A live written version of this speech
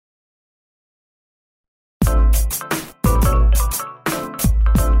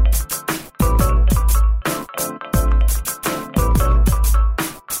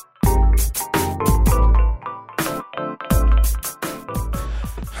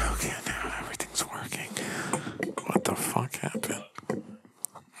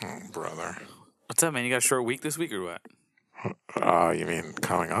What's up, man? You got a short week this week or what? You mean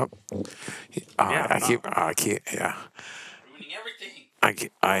coming up? Yeah, I keep, yeah. Ruining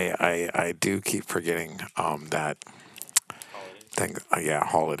everything. I do keep forgetting that thing. Yeah,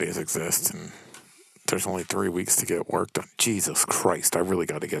 holidays exist, and there's only 3 weeks to get work done. Jesus Christ, I really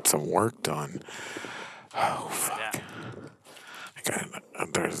got to get some work done. Oh fuck. Yeah.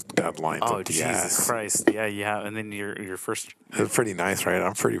 There's deadlines Oh, up the Jesus ass. Christ. Yeah. And then your first... It's pretty nice, right?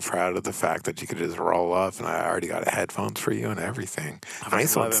 I'm pretty proud of the fact that you could just roll up, and I already got headphones for you and everything.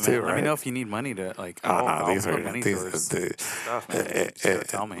 Nice love ones it, man. too, right? Let me know if you need money to, like... No, these put are money these. towards The, stuff, man. Just gotta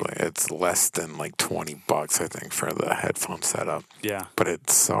tell me. It's less than like $20, I think, for the headphone setup. Yeah. But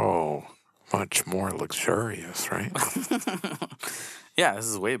it's so much more luxurious, right? Yeah, this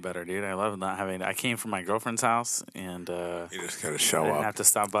is way better, dude. I love not having... I came from my girlfriend's house, and You just gotta show I didn't up. have to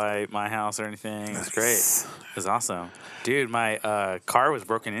stop by my house or anything. It was great. Nice. It was awesome. Dude, my car was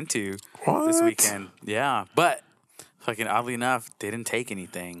broken into this What? weekend. Yeah, but fucking oddly enough, they didn't take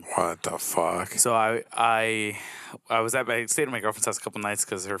anything. What the fuck? So I stayed at my girlfriend's house a couple nights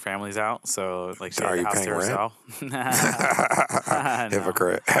because her family's out. So like she Are had the you house to paying rent? herself. No.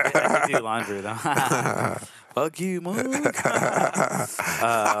 Hypocrite. I do laundry though. Fuck you, Mook.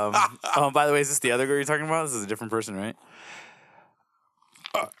 Oh, by the way, is this the other girl you're talking about? This is a different person, right?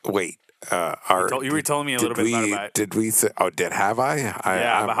 Wait. You were telling me a little bit about it. Did we say? Oh, have I?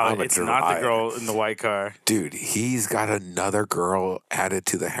 Yeah, about how it's not the girl in the white car. Dude, he's got another girl added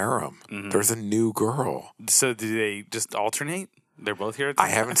to the harem. Mm-hmm. There's a new girl. So do they just alternate? They're both here. I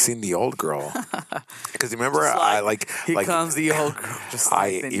haven't seen the old girl because remember Here comes the old girl, just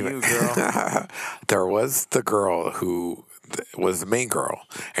like the new girl. There was the girl who was the main girl,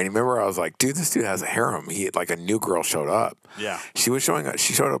 and remember I was like, dude, this dude has a harem. A new girl showed up. Yeah, she was showing up.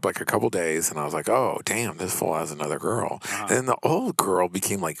 She showed up like a couple days, and I was like, oh damn, this fool has another girl. And then the old girl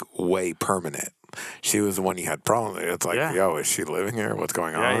became like way permanent. She was the one you had problems with. It's like, yo, is she living here? What's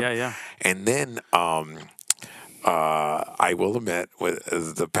going on? Yeah. And then I will admit, with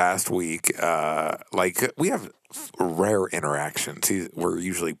the past week, we have rare interactions. We're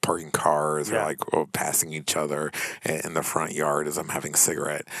usually parking cars or passing each other in the front yard as I'm having a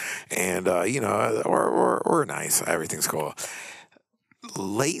cigarette, and we're nice. Everything's cool.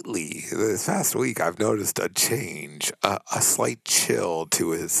 Lately, this past week, I've noticed a change, a slight chill to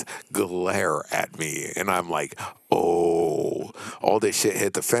his glare at me. And I'm like, oh, all this shit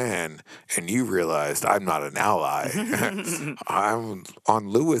hit the fan, and you realized I'm not an ally. I'm on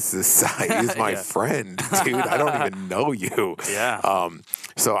Lewis's side. He's my friend, dude. I don't even know you. Yeah.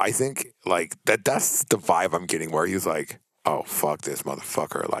 So I think, that's the vibe I'm getting, where he's like, oh, fuck this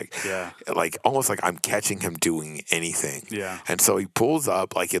motherfucker. Almost like I'm catching him doing anything. Yeah. And so he pulls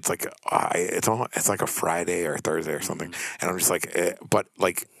up, it's like a Friday or Thursday or something. And I'm just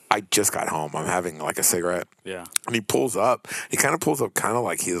like, I just got home. I'm having a cigarette. Yeah. And he pulls up. He kind of pulls up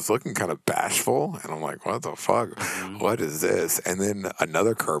like he was looking kind of bashful. And I'm like, what the fuck? Mm-hmm. What is this? And then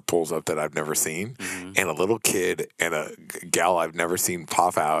another curve pulls up that I've never seen. Mm-hmm. And a little kid and a gal I've never seen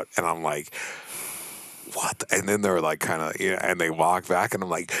pop out. And I'm like, what? And then they're like kind of, and they walk back, and I'm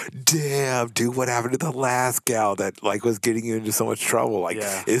like, damn, dude, what happened to the last gal that was getting you into so much trouble?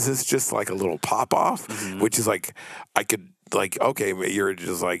 Is this just a little pop off? Mm-hmm. Which is I could, okay, you're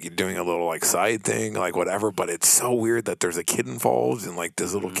just doing a little side thing, whatever, but it's so weird that there's a kid involved, and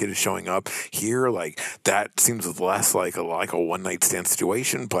this little kid is showing up here. That seems less like a one night stand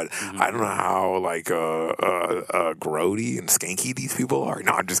situation, but I don't know how grody and skanky these people are.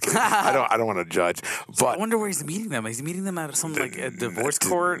 No, I'm just kidding. I don't want to judge. But I wonder where he's meeting them. Is he meeting them at some a divorce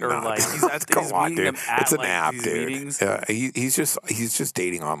court, or he's meeting them at it's an app, these dude. meetings? Yeah, he's just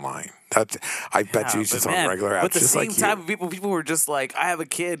dating online. I bet you he's just on regular apps. But the just same like type of people were just like, I have a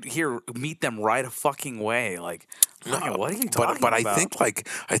kid here, meet them right a fucking way. What are you talking about? But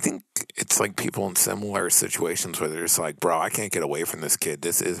I think it's people in similar situations where they're just like, bro, I can't get away from this kid.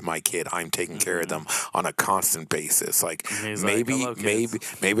 This is my kid. I'm taking care of them on a constant basis. Maybe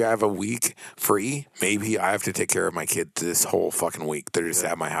I have a week free. Maybe I have to take care of my kid this whole fucking week. They're just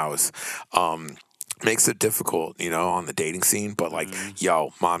at my house. Makes it difficult, on the dating scene, but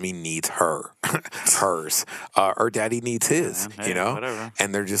yo, mommy needs hers, or daddy needs his, whatever.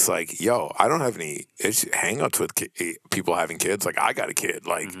 And they're just like, yo, I don't have any hang-ups with people having kids. I got a kid.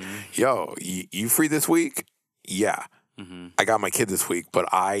 Yo, you free this week? Yeah. Mm-hmm. I got my kid this week, but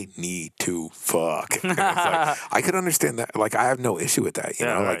I need to fuck. And I could understand that. I have no issue with that. You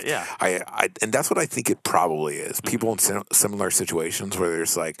know, right, I and that's what I think it probably is. People in similar situations where they're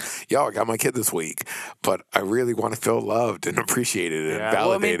just like, "Yo, I got my kid this week, but I really want to feel loved and appreciated and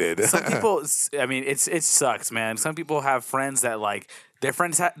validated." Some people, it sucks, man. Some people have friends that their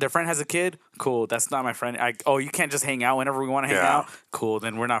friend has a kid. Cool, that's not my friend. You can't just hang out whenever we want to hang out. Cool,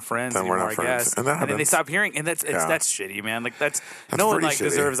 then we're not friends Then we're anymore. not friends. I guess. And that then they happens. stop hearing, and that's shitty, man. Like that's no That's one pretty like shitty.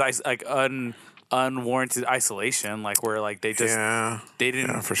 deserves unwarranted isolation. Like where like they just they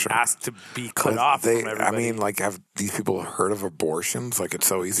didn't for sure. ask to be cut off from everybody. I mean, like, have these people heard of abortions? Like, it's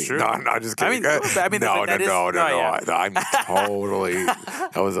so easy. Sure. No, I'm not just kidding. No. I'm totally.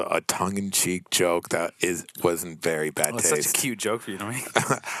 That was a tongue-in-cheek joke that wasn't very bad It's taste. such a cute joke for you to make.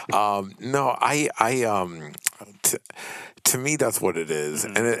 No, to me, that's what it is.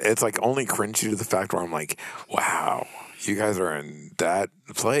 And it's like only cringy to the fact where I'm like, wow, you guys are in that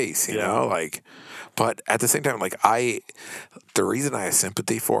place, you know? Like, but at the same time, like, the reason I have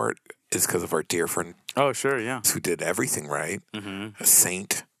sympathy for it is because of our dear friend. Oh, sure, yeah. Who did everything right. A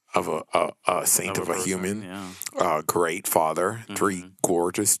saint of a saint of a person, human. A great father, 3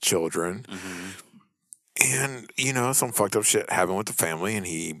 gorgeous children. And, some fucked up shit happened with the family, and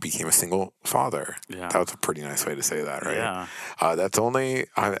he became a single father. Yeah. That was a pretty nice way to say that, right? Yeah.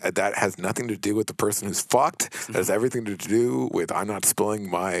 That has nothing to do with the person who's fucked. That has everything to do with I'm not spilling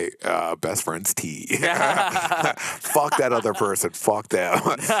my best friend's tea. Fuck that other person. Fuck them.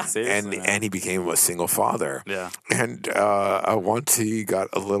 And he became a single father. Yeah. And once he got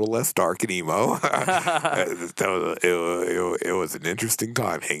a little less dark and emo, it was an interesting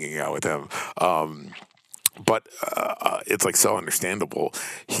time hanging out with him. But it's like so understandable.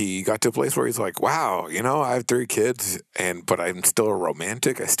 He got to a place where he's like, wow, I have 3 kids, but I'm still a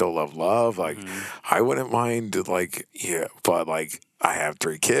romantic. I still love love. Like, I wouldn't mind, but like, I have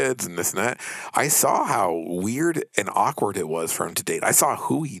 3 kids and this and that. I saw how weird and awkward it was for him to date. I saw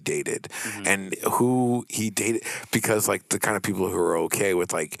who he dated and who he dated, because like the kind of people who are okay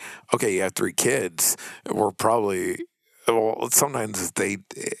with like, okay, you have 3 kids, were probably. Well, sometimes they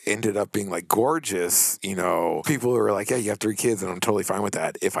ended up being like gorgeous, people who are like, yeah, you have 3 kids and I'm totally fine with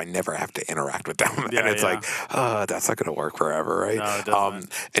that if I never have to interact with them. And it's like, that's not going to work forever, right? No, it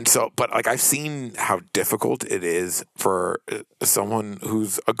doesn't. And so, but like I've seen how difficult it is for someone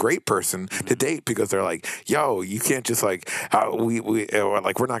who's a great person to date, because they're like, yo, you can't just like, we're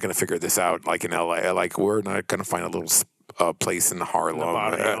not going to figure this out like in LA. Like, we're not going to find a little place in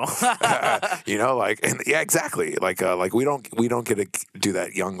Harlem, exactly. Like we don't get to do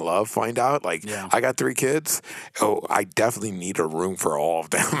that young love find out. Like, I got 3 kids. Oh, I definitely need a room for all of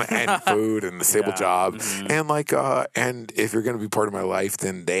them and food and a stable job. And like, and if you're going to be part of my life,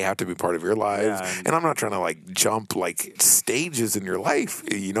 then they have to be part of your lives. And I'm not trying to like jump like stages in your life,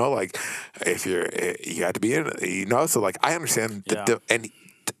 like if you have to be in it, so like I understand and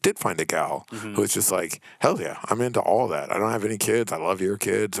did find a gal who was just like, hell yeah, I'm into all that. I don't have any kids. I love your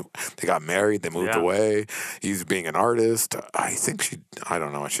kids. They got married. They moved away. He's being an artist. I think I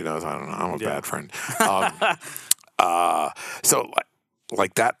don't know what she does. I don't know. I'm a bad friend. So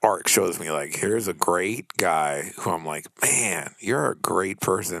like that arc shows me like, here's a great guy who I'm like, man, you're a great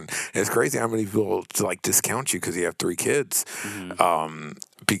person. And it's crazy how many people like discount you because you have 3 kids.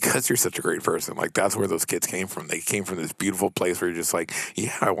 Because you're such a great person. Like, that's where those kids came from. They came from this beautiful place where you're just like,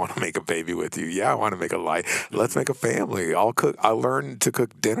 yeah, I want to make a baby with you. Yeah, I want to make a life. Let's make a family. I'll cook. I'll learn to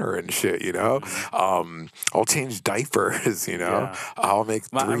cook dinner and shit, I'll change diapers, I'll make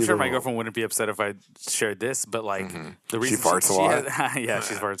I'm sure my girlfriend wouldn't be upset if I shared this, but like the reason she farts a lot. She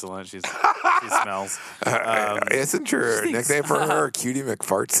farts a lot. She smells. Isn't your nickname for her Cutie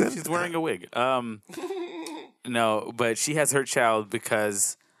McFartson? She's wearing a wig. No, but she has her child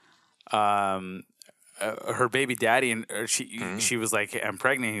because her baby daddy and she was like, I'm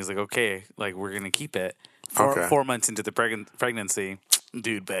pregnant. He's like, okay, like we're gonna keep it. 4 months into the pregnancy,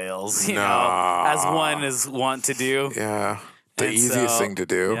 dude bails. You know, as one is wont to do. Yeah, the easiest thing to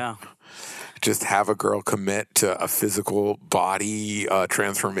do. Yeah. Just have a girl commit to a physical body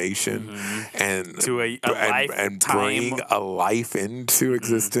transformation and to a and bring a life into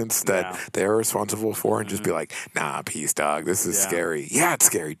existence that they're responsible for, and just be like, nah, peace, dog. This is scary. Yeah, it's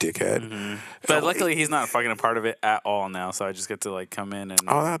scary, dickhead. But luckily, he's not fucking a part of it at all now, so I just get to like come in and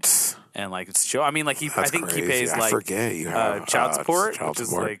and like it's show. I mean, like I think crazy. He pays like I forget you have child support, child which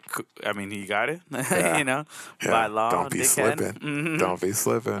support. is like, I mean, he got it, by law. Don't be dickhead. slipping. Don't be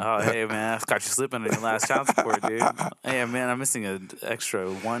slipping. Oh, hey man, I got you slipping on your last child support, dude. Hey man, I'm missing an extra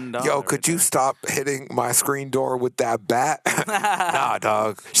 $1. Yo, could you stop hitting my screen door with that bat? Nah,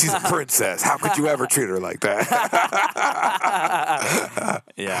 dog. She's a princess. How could you ever treat her like that?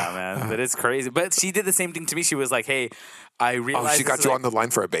 Yeah, man, but it's crazy. But she did the same thing to me. She was like, hey, I realized. Oh, she got you on the line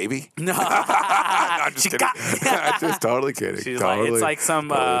for a baby? No, I'm just kidding. Just totally kidding. She's like, it's like some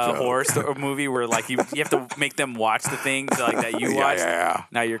horror movie where like you have to make them watch the thing like that you watched. Yeah.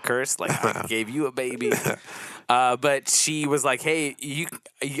 Now you're cursed. Like, I gave you a baby. But she was like, "Hey,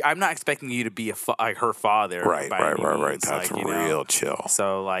 I'm not expecting you to be her father." Right. That's like, real chill.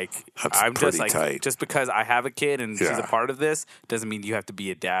 So like, That's I'm just like, tight. just because I have a kid and she's a part of this doesn't mean you have to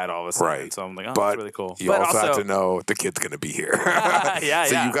be a dad all of a sudden. Right. So I'm like, oh, but that's really cool. You also have to know the kid's going to be here.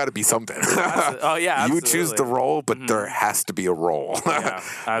 So you got to be something. Oh yeah, you choose the role, but there has to be a role. Yeah,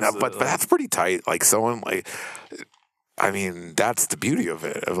 absolutely. But that's pretty tight. Like someone like. I mean, that's the beauty of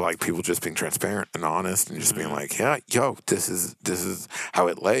it, of like people just being transparent and honest and just being like, yeah, yo, this is how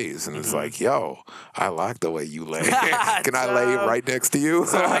it lays. And it's like, yo, I like the way you lay. Can I lay right next to you?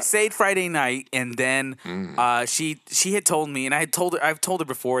 So I stayed Friday night, and then she had told me, and I've told her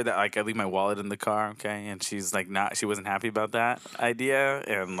before that like I leave my wallet in the car, okay? And she's like she wasn't happy about that idea,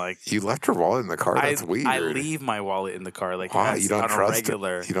 and like you left your wallet in the car. That's weird. I leave my wallet in the car, like you don't trust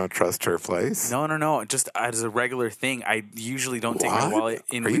her. You don't trust her place? No. Just as a regular thing. I usually don't take my wallet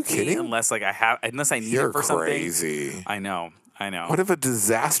in with me unless I need it for something. You're crazy. I know. What if a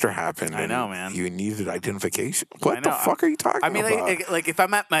disaster happened? I know, man. You needed identification. What the fuck are you talking about? I mean, like if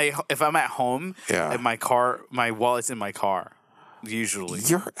I'm at home, in my car, my wallet's in my car. Usually,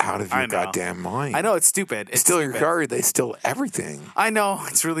 you're out of your goddamn mind. I know it's stupid. It's still your car. They steal everything. I know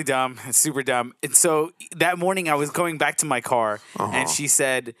it's really dumb. It's super dumb. And so that morning, I was going back to my car, and she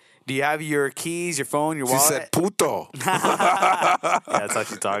said, "Do you have your keys, your phone, your wallet?" She said, "Puto." Yeah, that's how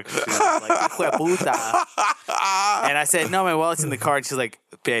she talks. She was like, "Hijo de puta." And I said, "No, my wallet's in the car." And she's like,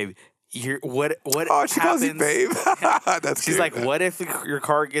 "Babe, what?" Oh, she calls you babe. That's she's like, "What if your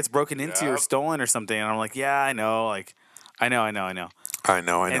car gets broken into or stolen or something?" And I'm like, "Yeah, I know. Like, I know.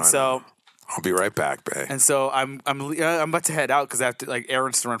 And so I'll be right back, babe. And so I'm about to head out because I have to like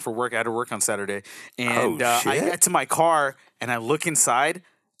errands to run for work. I had to work on Saturday, and I get to my car and I look inside.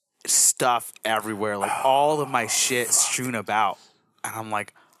 Stuff everywhere, like all of my shit strewn about, and I'm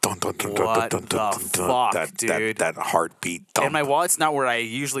like, what the fuck, dude? That heartbeat thump. And my wallet's not where I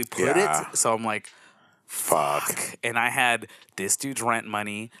usually put it, so I'm like, fuck. And I had this dude's rent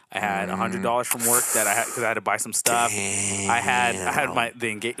money. I had $100 from work that I had because I had to buy some stuff. Damn. I had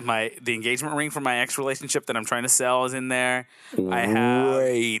the engagement ring from my ex relationship that I'm trying to sell is in there.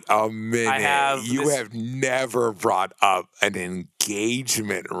 Wait a minute. You have never brought up an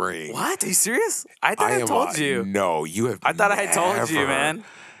engagement ring. What? Are you serious? I thought I told you. No, you have. I thought I had told you, man.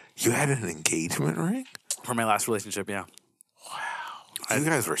 You had an engagement ring for my last relationship. Yeah. You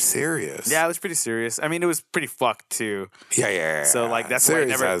guys were serious. Yeah, it was pretty serious. I mean, it was pretty fucked too. Yeah. So like that's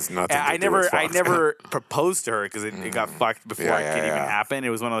serious why I never proposed to her because it got fucked before it could even happen. It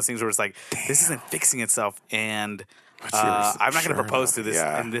was one of those things where it's like, this isn't fixing itself, and I'm not going to propose to this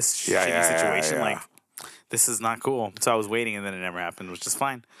in this shitty situation. Like, this is not cool. So I was waiting, and then it never happened, which is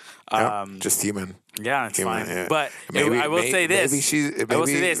fine. Just human. Yeah, it's fine. Yeah. But I will say this.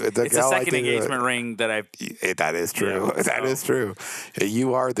 It's a second engagement ring that I... That is true. Yeah, that is true.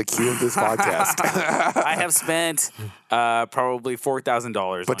 You are the cue of this podcast. I have spent probably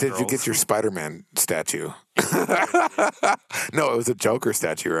 $4,000 But did you get your Spider-Man statue? No, it was a Joker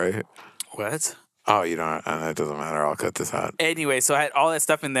statue, right? What? Oh, you don't... It doesn't matter. I'll cut this out. Anyway, so I had all that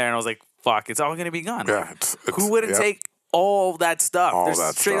stuff in there, and I was like, fuck, it's all going to be gone. Yeah, who wouldn't take all that stuff? All There's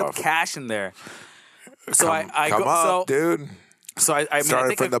that straight stuff. up cash in there. So come up, dude. So I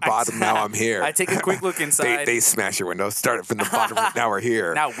started from the bottom. Now I'm here. I take a quick look inside. They smash your window. Started from the bottom. Now we're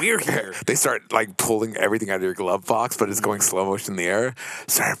here. Now we're here. They start like pulling everything out of your glove box, but it's going slow motion in the air.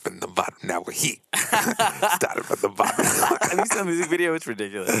 Started from the bottom. Now we're here. Started from the bottom. Have you seen the music video? It's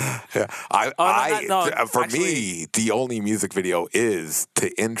ridiculous. Yeah, for me, the only music video is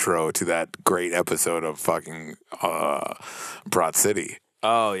the intro to that great episode of fucking Broad City.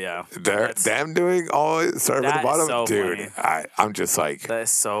 Oh yeah, them doing all starting from the bottom, so dude. I'm just like, that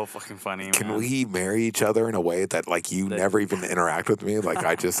is so fucking funny. Can we marry each other in a way that like you never even interact with me? Like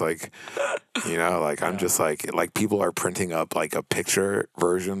I just like, like I'm just like people are printing up like a picture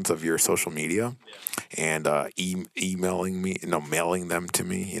versions of your social media, and emailing me, mailing them to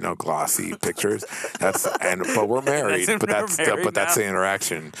me, glossy pictures. But we're married. That's the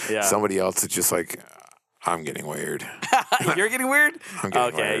interaction. Yeah. Somebody else is just like, I'm getting weird. You're getting weird? I'm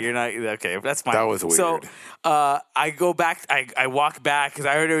getting weird. You're not. Okay, that's fine. That was weird. So I go back. I walk back because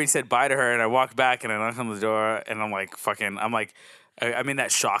I already said bye to her, and I walk back and I knock on the door, and I'm like, I'm in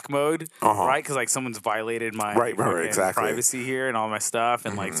that shock mode, right? Because like someone's violated my privacy here and all my stuff,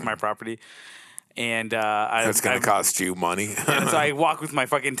 and like it's my property. And it's going to cost you money. And so I walk with my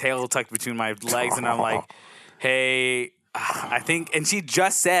fucking tail tucked between my legs, and I'm like, hey. I think, and she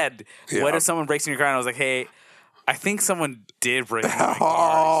just said, what if someone breaks in your car? And I was like, hey, I think someone did break in my car. She's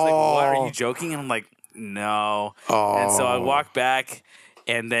like, what, are you joking? And I'm like, no. And so I walk back,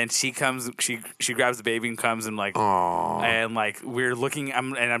 and then she comes, she grabs the baby and comes and like, Aww. and like we're looking,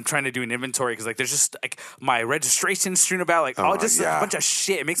 I'm trying to do an inventory because like there's just like my registration strewn about, like just a bunch of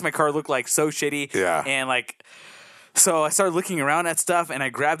shit. It makes my car look like so shitty. Yeah. And like, so I started looking around at stuff, and I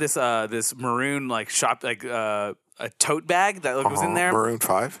grabbed this this maroon like a tote bag that was in there. Maroon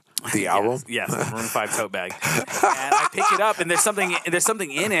 5? The album? Yes, the Maroon 5 tote bag. And I pick it up, and there's something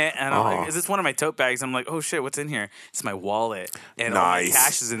in it, and I'm like, is this one of my tote bags? I'm like, oh shit, what's in here? It's my wallet. And all my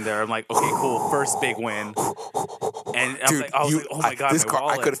cash is in there. I'm like, okay, cool, first big win. And Dude, I was like, oh my God, this my car,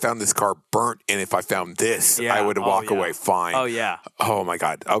 wallet. I could have found this car burnt, and if I found this, I would walk away fine. Oh yeah. Oh my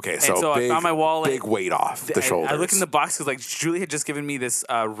God. Okay, so big, I found my wallet. Big weight off the shoulders. I look in the box because like Julie had just given me this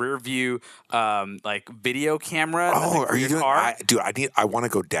rear view like video camera. Oh, like, are you doing? car. I want to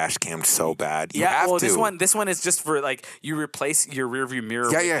go dash cam so bad. You have well, to. this one is just for like you replace your rear view mirror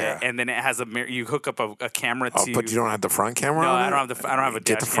with it, and then it has a mirror. You hook up a camera to. But you don't have the front camera. No, on I don't have a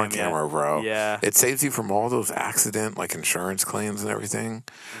dash Get the front camera, bro. Yeah, it saves you from all those accident like insurance claims and everything.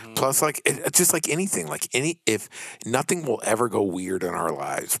 Mm-hmm. Plus, like it's just like anything, if nothing will ever go weird in our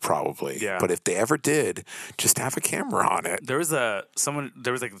lives, probably. Yeah. But if they ever did, just have a camera on it. There was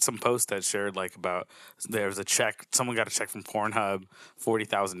some post that shared like about there was a check. Someone got a check from Pornhub,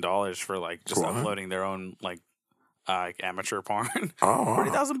 $40,000 for like just uploading their own like amateur porn.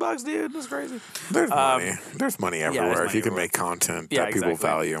 $40,000, dude. That's crazy. There's money. Thethe's money everywhere if you can make content that people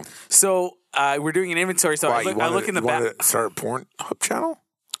value. So we're doing an inventory. So I look in the back. Want to start a Pornhub channel?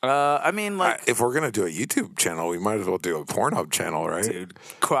 I mean, like, if we're gonna do a YouTube channel, we might as well do a Pornhub channel, right? Dude,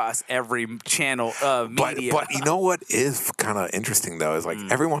 cross every channel of media. But you know what is kind of interesting though is like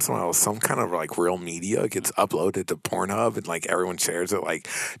every once in a while, some kind of like real media gets uploaded to Pornhub, and like everyone shares it. Like,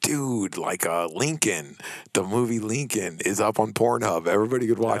 dude, like Lincoln, the movie Lincoln is up on Pornhub. Everybody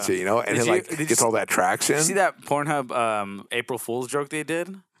could watch it, you know, and it gets all that traction. See that Pornhub April Fool's joke they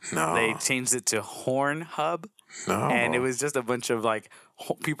did? No, they changed it to Hornhub. No, and it was just a bunch of like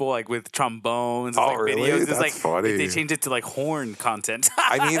people like with trombones, and, like really? videos. That's like funny. They changed it to like horn content.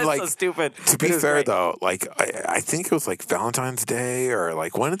 I mean, like, so stupid. To be fair though, like I think it was like Valentine's Day or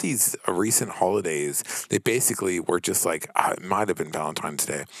like one of these recent holidays. They basically were just like it might have been Valentine's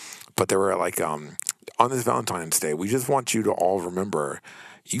Day, but they were like on this Valentine's Day, we just want you to all remember.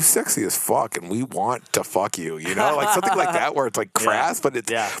 You sexy as fuck, and we want to fuck you. You know, like something like that, where it's like crass, but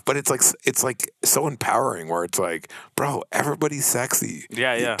it's like so empowering. Where it's like, bro, everybody's sexy.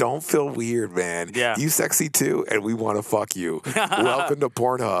 You don't feel weird, man. You sexy too, and we want to fuck you. Welcome to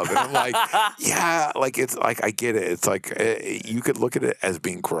Pornhub. And I'm like, like it's like I get it. It's like you could look at it as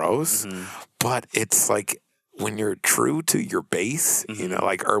being gross, but it's like when you're true to your base, you know,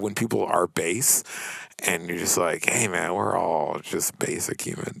 like or when people are base. And you're just like, hey, man, we're all just basic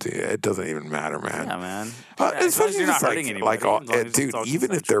humans. It doesn't even matter, man. Yeah, man. Especially you're not just hurting anybody. Dude,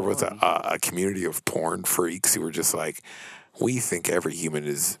 even if there was a community of porn freaks who were just like, we think every human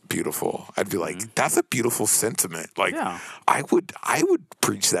is beautiful. I'd be like, that's a beautiful sentiment. Like, I would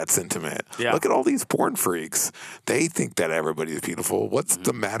preach that sentiment. Yeah. Look at all these porn freaks. They think that everybody is beautiful. What's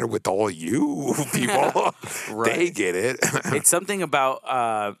the matter with all you people? They get it. It's something about,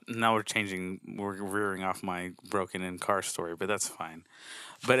 now we're rearing off my broken in car story, but that's fine.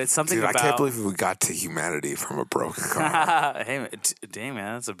 But it's something about... I can't believe we got to humanity from a broken car. Hey, damn,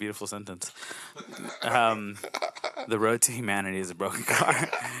 man, that's a beautiful sentence. The road to humanity is a broken car.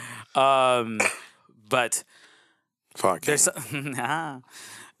 But there's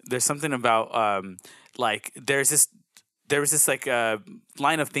something about like there was this like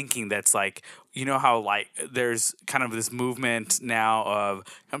line of thinking that's like, you know how like there's kind of this movement now of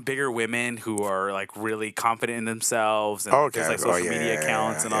bigger women who are like really confident in themselves, and there's like social media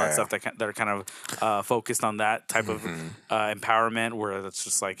accounts and all that stuff that are kind of focused on that type of empowerment, where it's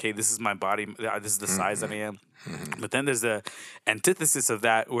just like, hey, this is my body, this is the size that I am. But then there's the antithesis of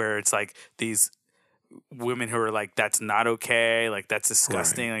that, where it's like these women who are like, that's not okay, like that's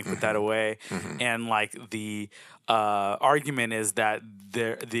disgusting, like put that away, and like the argument is that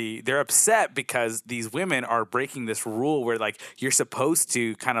they're upset because these women are breaking this rule where like you're supposed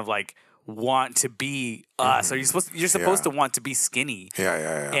to kind of like want to be us, or you're supposed to want to be skinny,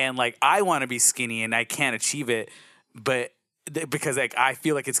 and like I want to be skinny and I can't achieve it, but because like I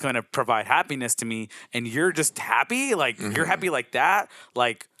feel like it's going to provide happiness to me, and you're just happy, like you're happy like that,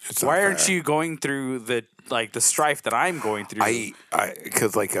 like why aren't you going through the strife that I'm going through?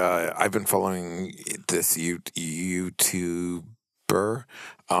 Because like I've been following this YouTuber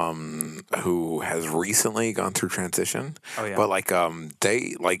who has recently gone through transition. But like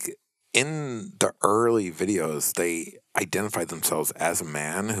they like in the early videos they identified themselves as a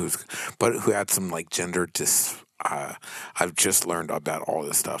man who had some like gender I've just learned about all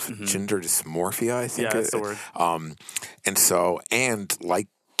this stuff. Gender dysmorphia, I think. Yeah, that's the word. And like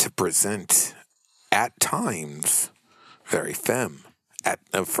to present at times very femme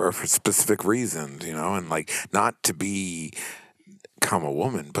for specific reasons, and like not to become a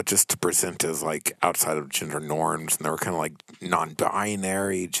woman, but just to present as like outside of gender norms, and they were kind of like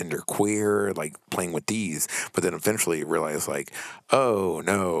non-binary, gender queer, like playing with these. But then eventually realized like, oh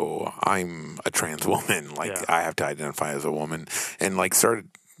no, I'm a trans woman. Like I have to identify as a woman, and like started.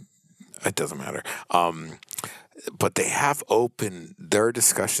 It doesn't matter. But they have opened their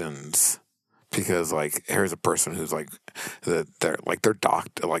discussions. Because like here's a person who's like they're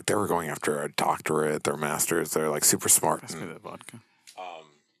doctor, like they were going after a doctorate, their masters, they're like super smart. Pass me that vodka.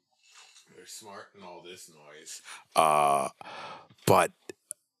 They're smart and all this noise. But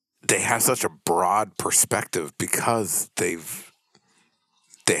they have such a broad perspective because they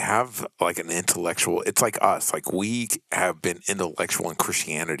have like an intellectual, it's like us, like we have been intellectual in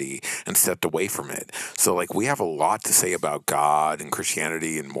Christianity and stepped away from it. So like we have a lot to say about God and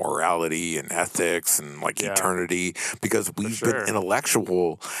Christianity and morality and ethics and like eternity, because we've been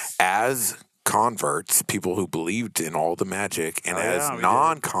intellectual as converts, people who believed in all the magic, and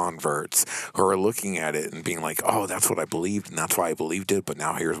non-converts who are looking at it and being like, oh, that's what I believed and that's why I believed it, but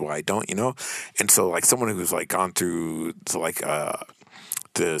now here's why I don't, And so like someone who's like gone through like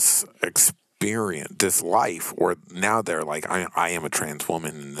this experience, this life, or now they're like, I am a trans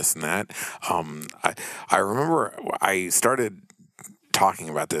woman and this and that. I remember I started talking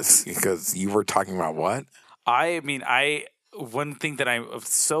about this because you were talking about what? One thing that I'm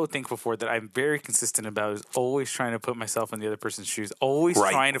so thankful for, that I'm very consistent about, is always trying to put myself in the other person's shoes. Always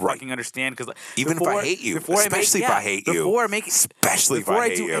trying to fucking understand. Because even if I hate you, especially if I hate you, before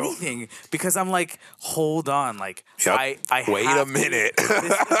I do anything, because I'm like, hold on, like I wait a minute,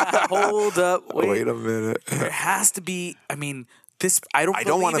 hold up, wait a minute. There has to be. I mean. I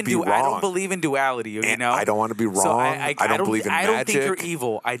don't want to be wrong. I don't believe in duality, I don't want to be wrong. So I don't believe in magic. I don't think you're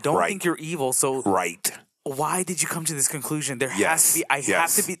evil. I don't think you're evil. So right. Why did you come to this conclusion? There has to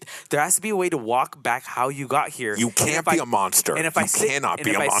be. There has to be a way to walk back how you got here. You can't be a monster. And if I cannot be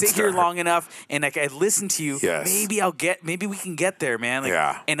a monster. If I sit here long enough and like I listen to you, maybe we can get there, man.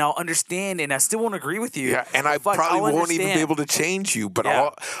 Like, and I'll understand, and I still won't agree with you. Yeah, and I probably won't even be able to change you, but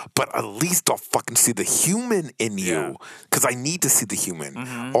at least I'll fucking see the human in you, because I need to see the human.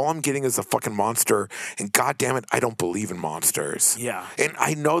 Mm-hmm. All I'm getting is a fucking monster, and God damn it, I don't believe in monsters. Yeah, and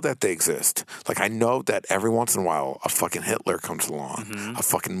I know that they exist. Like I know that. Every once in a while, a fucking Hitler comes along, a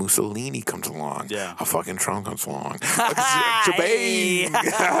fucking Mussolini comes along, a fucking Trump comes along. Shabang!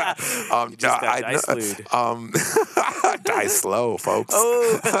 Die slow, folks.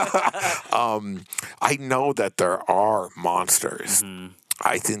 I know that there are monsters.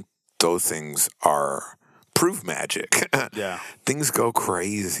 I think those things are proof magic. Things go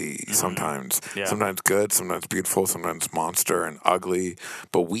crazy sometimes. Sometimes good, sometimes beautiful, sometimes monster and ugly.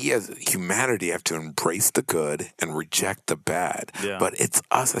 But we as humanity have to embrace the good and reject the bad. But it's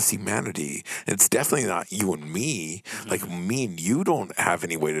us as humanity. It's definitely not you and me. Like me and you don't have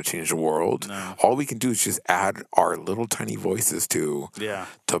any way to change the world. No. All we can do is just add our little tiny voices to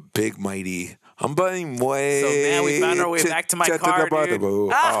the big mighty. So man, we found our way back to my car, dude. You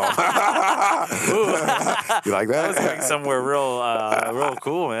like that? That was going somewhere real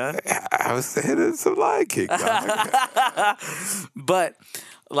cool, man. I was hitting some line kick. But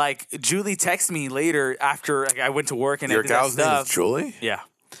like Julie texted me later after I went to work and your gal's name is Julie? Yeah.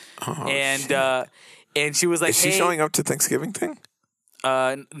 Oh, and she was like, is she showing up to Thanksgiving thing?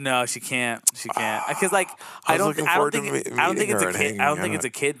 No, she can't. Because like I don't think it's a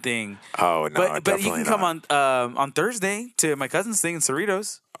kid thing. Oh no, but you can come on Thursday to my cousin's thing in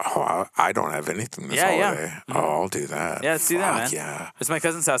Cerritos. Oh, I don't have anything this holiday. Oh, I'll do that. Yeah, let's do that, man. Yeah, it's my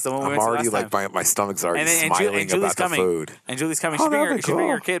cousin's house. The one we I'm already like my stomach's already smiling about the food. And Julie's coming. She's bringing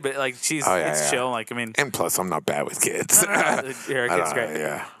her kid, but like it's chill. Like I mean, and plus I'm not bad with kids. Her kid's great.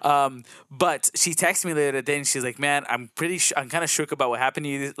 Yeah. But she texted me later that day, and she's like, "Man, I'm kind of shook about what happened to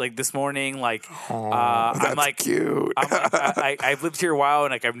you like this morning. Like, that's I'm like cute. I've lived here a while,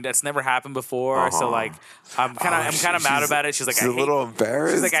 and like that's never happened before. So like, I'm kind of mad about it. She's like, she's a little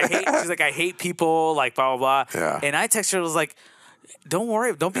embarrassed. She's like, I hate people, like blah blah blah. Yeah. And I texted her, I was like, don't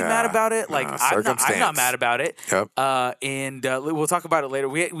worry, don't be mad about it. Like I'm not mad about it. Yep. And we'll talk about it later.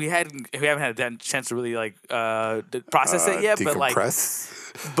 We haven't had a chance to really like process it yet, decompress.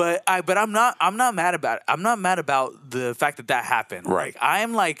 but I'm not mad about it. I'm not mad about the fact that happened. Right.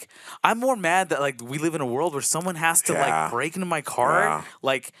 I'm more mad that like we live in a world where someone has to like break into my car,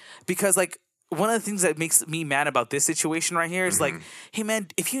 like because like. one of the things that makes me mad about this situation right here is like, hey man,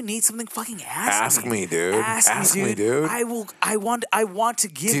 if you need something, fucking ask me, dude. Ask me, dude. I want to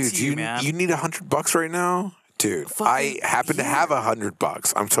give to you, man. You need $100 right now? Dude, I happen to have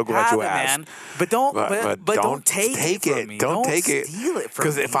 $100. I'm so glad you asked. Man. But don't take it from me. Don't take it. Steal it from me.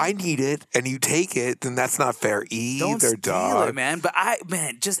 Because if I need it and you take it, then that's not fair either, don't steal dog. it, man. But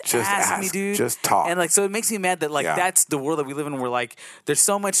just ask me, dude. Just talk. And like, so it makes me mad that like that's the world that we live in. Where like there's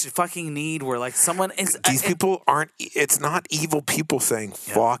so much fucking need. Where like someone is these people aren't. It's not evil people saying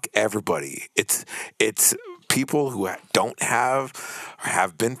fuck everybody. It's people who don't have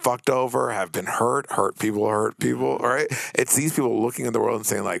been fucked over, have been hurt people, all right? It's these people looking at the world and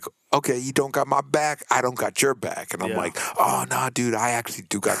saying like, okay, you don't got my back, I don't got your back. And I'm like, oh, nah, dude, I actually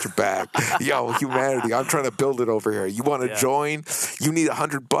do got your back. Yo, humanity, I'm trying to build it over here. You want to join? You need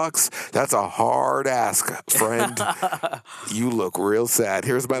 $100? That's a hard ask, friend. You look real sad.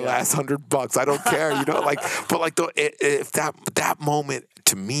 Here's my last $100. I don't care, you know? Like, but like, if that moment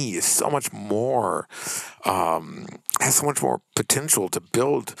to me is so much more, has so much more potential to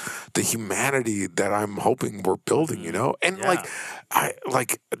build the humanity that I'm hoping we're building, you know? And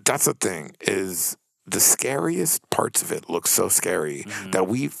that's the thing is the scariest parts of it look so scary that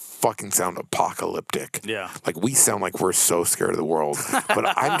we fucking sound apocalyptic. Yeah. Like we sound like we're so scared of the world.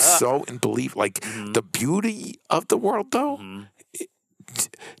 But I'm so in belief, like the beauty of the world though,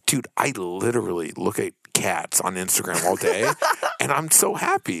 dude, I literally look at cats on Instagram all day and I'm so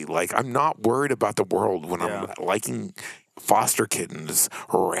happy. Like I'm not worried about the world when I'm liking foster kittens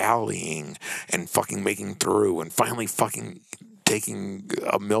rallying and fucking making through and finally fucking taking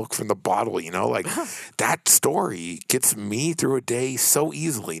a milk from the bottle, you know, like that story gets me through a day so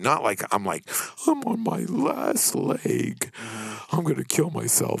easily. Not like I'm on my last leg. I'm going to kill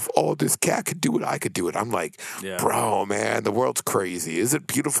myself. Oh, this cat could do it. I could do it. I'm like, bro, man, the world's crazy. Is it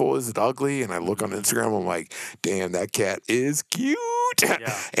beautiful? Is it ugly? And I look on Instagram. I'm like, damn, that cat is cute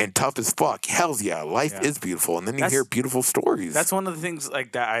and tough as fuck. Hell's yeah. Life is beautiful. And then you hear beautiful stories. That's one of the things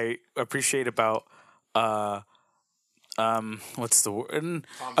like that I appreciate about, what's the word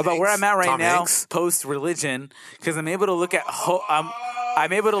about where I'm at right now, post religion, because I'm able to look at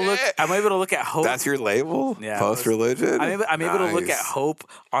I'm able to look at hope. That's your label? Yeah. Post religion? I'm able to look at hope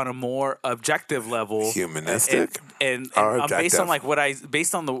on a more objective level. Humanistic? And based on like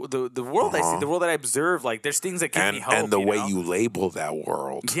based on the world I see, the world that I observe, like there's things that give me hope. And the way you label that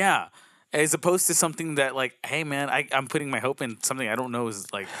world. Yeah. As opposed to something that like, hey man, I'm putting my hope in something I don't know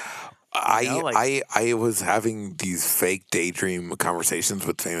is like I was having these fake daydream conversations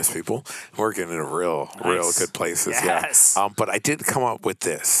with famous people, working in real good places. Yes. Yeah. But I did come up with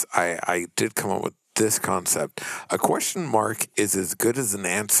this. I did come up with this concept. A question mark is as good as an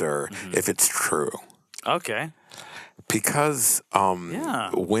answer if it's true. Okay. Because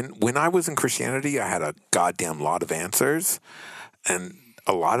when I was in Christianity, I had a goddamn lot of answers, and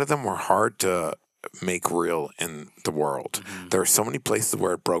a lot of them were hard to make real in the world. There are so many places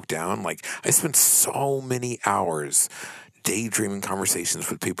where it broke down. Like I spent so many hours daydreaming conversations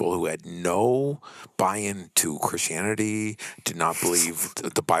with people who had no buy-in to Christianity, did not believe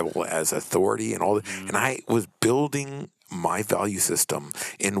the Bible as authority and all that. And I was building my value system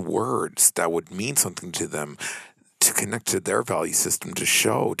in words that would mean something to them, to connect to their value system,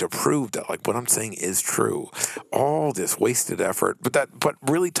 to prove that like what I'm saying is true. All this wasted effort, but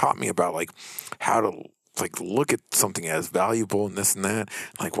really taught me about like how to like look at something as valuable and this and that.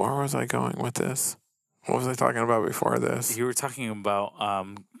 Like, where was I going with this? What was I talking about before this? You were talking about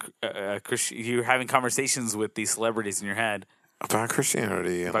you were having conversations with these celebrities in your head about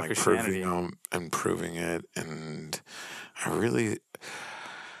Christianity and like proving it, and I really.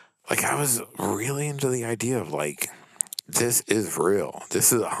 Like, I was really into the idea of, like, this is real.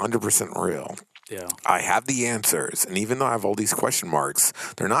 This is 100% real. Yeah. I have the answers. And even though I have all these question marks,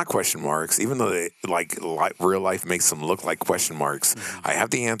 they're not question marks. Even though they, real life makes them look like question marks, I have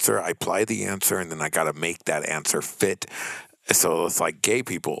the answer, I apply the answer, and then I got to make that answer fit. So it's like gay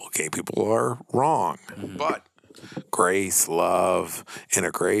people. Gay people are wrong. But grace, love,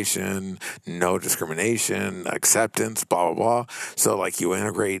 integration, no discrimination, acceptance, blah, blah, blah. So, like, you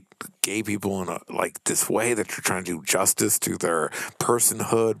integrate gay people in this way that you're trying to do justice to their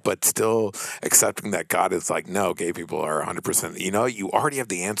personhood, but still accepting that God is like, no, gay people are 100%. You know, you already have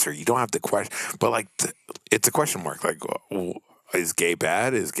the answer. You don't have the question. But, like, it's a question mark. Like, is gay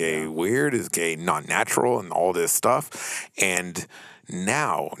bad? Is gay weird? Is gay not natural? And all this stuff. And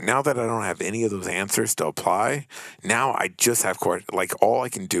now that I don't have any of those answers to apply, now I just have like all I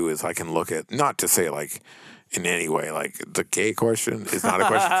can do is I can look at, not to say like in any way. Like, the gay question is not a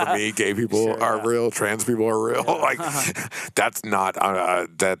question for me. Gay people are real. Trans people are real. Like, that's not,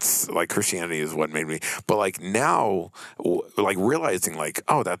 that's like Christianity is what made me. But like now, like realizing like,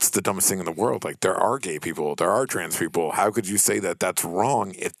 oh, that's the dumbest thing in the world. Like, there are gay people, there are trans people. How could you say that that's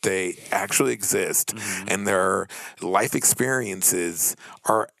wrong if they actually exist and their life experiences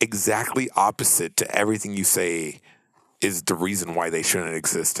are exactly opposite to everything you say is the reason why they shouldn't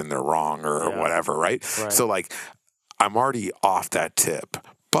exist and they're wrong or whatever, right? So, like, I'm already off that tip.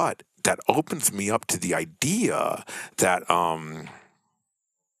 But that opens me up to the idea that, where am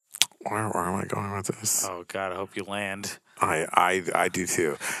I going with this? Oh, God, I hope you land. I do,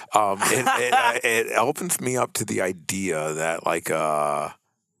 too. It opens me up to the idea that, like, oh,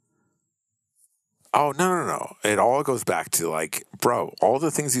 no. It all goes back to, like, bro, all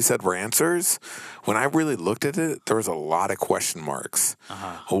the things you said were answers. When I really looked at it, there was a lot of question marks.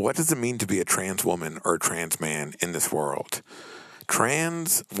 What does it mean to be a trans woman or a trans man in this world?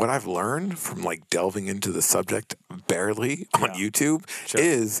 Trans, what I've learned from, like, delving into the subject barely on YouTube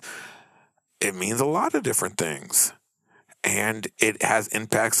is it means a lot of different things. And it has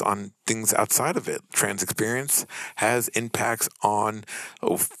impacts on things outside of it. Trans experience has impacts on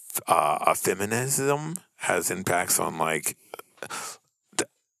feminism, has impacts on, like,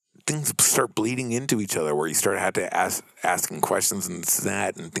 things start bleeding into each other where you start had to asking questions and this and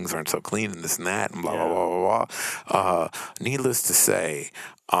that, and things aren't so clean and this and that, and blah, blah, blah, blah, blah. Needless to say,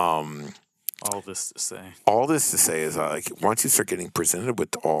 all this to say is, like, once you start getting presented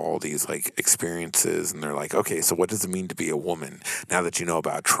with all these, like, experiences, and they're like, okay, so what does it mean to be a woman? Now that you know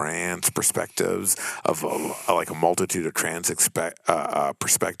about trans perspectives, of like a multitude of trans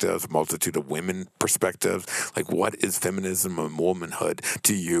perspectives, a multitude of women perspectives, like, what is feminism and womanhood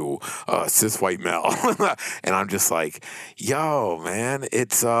to you, cis white male? And I'm just like, yo, man,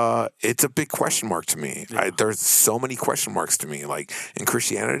 it's a big question mark to me. There's so many question marks to me. Like, in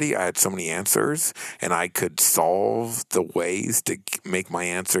Christianity, I had so many answers, and I could solve the ways to make my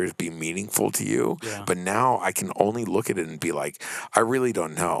answers be meaningful to you. But now I can only look at it and be like, I really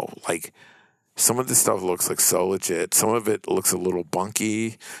don't know. Like, some of this stuff looks like so legit. Some of it looks a little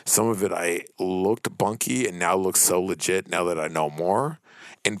bunky. Some of it I looked bunky and now looks so legit now that I know more.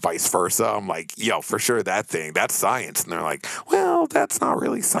 And vice versa. I'm like, yo, for sure that's science. And they're like, well, that's not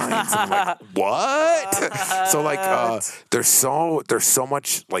really science. And I'm like, what? So, like, there's so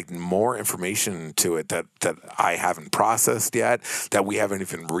much, like, more information to it that I haven't processed yet, that we haven't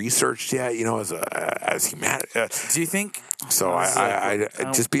even researched yet, you know, as humanity. Do you think? So I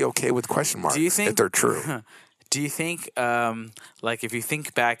just be okay with question marks if they're true. Do you think, like, if you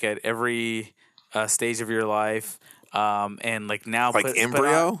think back at every stage of your life, and, like, now, like,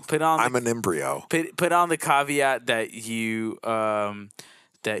 embryo. I'm an embryo. Put on the caveat that you have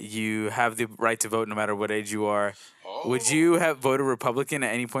the right to vote no matter what age you are. Would you have voted Republican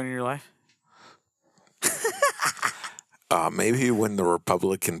at any point in your life? Maybe when the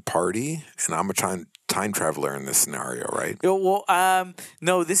Republican Party, and I'm a time traveler in this scenario, right? Well,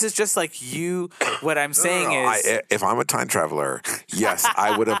 no, this is just like you. What I'm saying is, if I'm a time traveler, yes,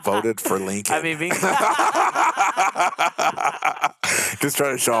 I would have voted for Lincoln. I mean, just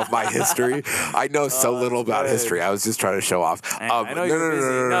trying to show off my history. I know so little about history. I was just trying to show off. I know you're busy.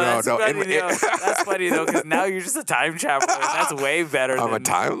 No. That's funny though, because now you're just a time traveler. And that's way better. I'm a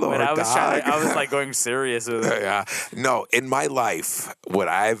time lord. When I was like going serious with it. Yeah. No, in my life, what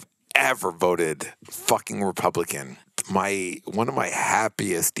I've ever voted fucking Republican, one of my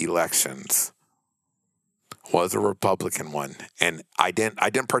happiest elections was a Republican one, and I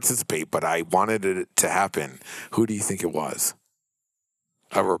didn't participate, but I wanted it to happen. Who do you think it was?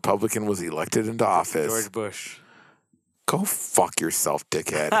 A Republican was elected into office. George Bush. Go fuck yourself,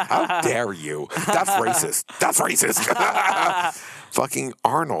 dickhead. How dare you? That's racist. Fucking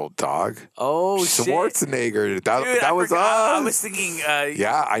Arnold, dog. Oh, Schwarzenegger. Shit. That was us. I was thinking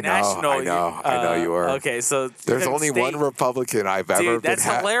yeah, I know you were. Okay, so there's only one Republican I've ever been. That's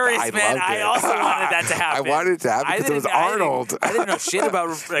hilarious, man. I also wanted that to happen. I wanted it to happen because it was Arnold. I didn't know shit about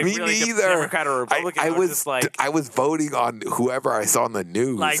like, Me really neither. Democrat or Republican. I was voting on whoever I saw on the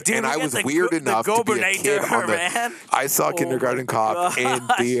news, like, dude, and I was weird enough to be a kid on the. Man. I saw Kindergarten Cop in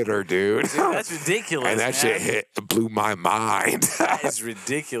theater, dude. That's ridiculous. And that shit blew my mind. That is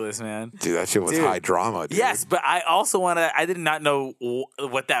ridiculous, man. Dude, that shit was high drama, dude. Yes, but I also I did not know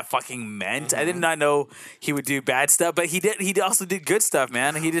what that fucking meant. I did not know he would do bad stuff, but he also did good stuff,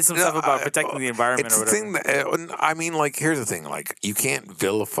 man. He did some stuff about protecting the environment or whatever. I mean, like, here's the thing. Like, you can't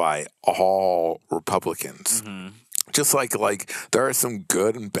vilify all Republicans. Just like there are some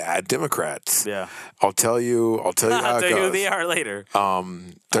good and bad Democrats. Yeah. I'll tell you how I'll it tell you goes. who they are later.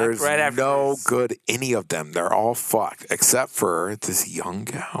 There's right no this. good any of them. They're all fucked except for this young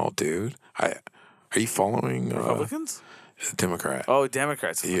gal, dude. Are you following Republicans? Democrat. Oh,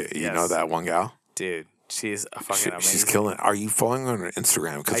 Democrats. You know that one gal? Dude, she's a fucking amazing. She's killing it. Are you following her on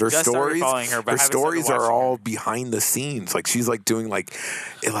Instagram? Because her stories are all behind the scenes. Like she's like doing like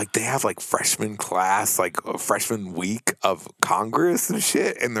they have like freshman class, like a freshman week of Congress and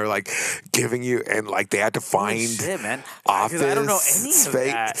shit, and they're like giving you and like they had to find man. office. I don't know any of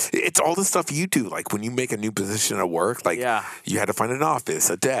that. It's all the stuff you do. Like when you make a new position at work, like you had to find an office,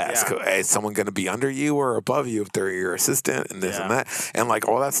 a desk. Is someone going to be under you or above you if they're your assistant and this and that, and like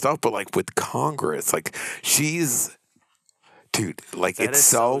all that stuff. But like with Congress, like she's, dude, like it's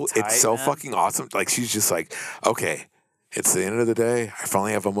so fucking awesome. Like she's just like, okay, it's the end of the day. I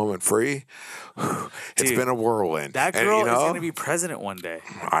finally have a moment free. It's been a whirlwind. That girl is going to be president one day.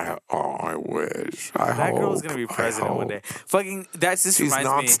 I wish. That girl is going to be president one day. Fucking, that's just she's reminds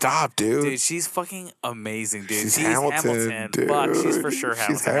me. She's nonstop, dude. Dude, she's fucking amazing, dude. She's Hamilton, dude. Fuck, she's for sure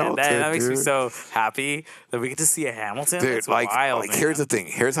Hamilton. She's Hamilton, that makes me so happy that we get to see a Hamilton. Dude, that's wild, man. Here's the thing.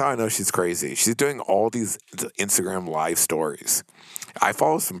 Here's how I know she's crazy. She's doing all these Instagram live stories. I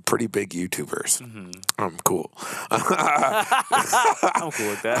follow some pretty big YouTubers. Mm-hmm. I'm cool. I'm cool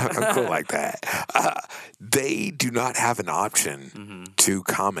with that. I'm cool like that. They do not have an option to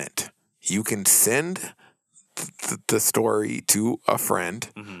comment. You can send the story to a friend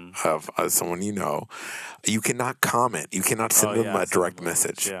of someone you know. You cannot comment. You cannot send them a direct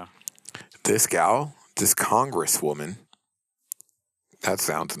message. Yeah. This gal, this congresswoman, that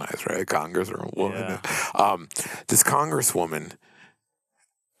sounds nice, right? Congresswoman. Yeah. This congresswoman,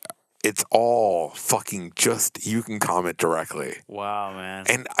 it's all fucking just, you can comment directly. Wow, man.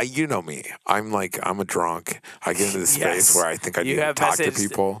 And you know me. I'm a drunk. I get into this space where I think I need to talk to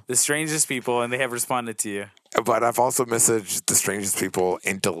people. The strangest people, and they have responded to you. But I've also messaged the strangest people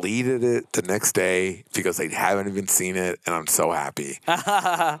and deleted it the next day because they haven't even seen it, and I'm so happy.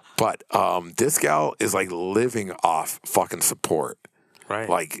 But this gal is like living off fucking support. Right.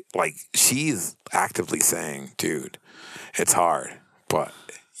 Like she's actively saying, dude, it's hard, but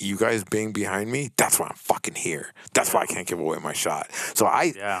you guys being behind me, that's why I'm fucking here. That's why I can't give away my shot. So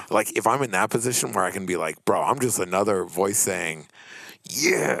like, if I'm in that position where I can be like, bro, I'm just another voice saying,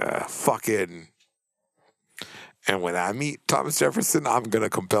 yeah, fucking. And when I meet Thomas Jefferson, I'm going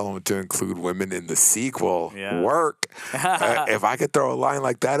to compel him to include women in the sequel. Yeah. Work. If I could throw a line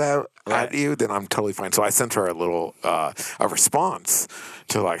like that out at you, then I'm totally fine. So I sent her a little a response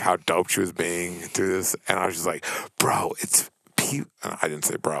to like how dope she was being through this. And I was just like, bro, I didn't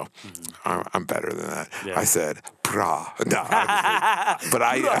say bro. I'm better than that. Yeah. I said brah. No, but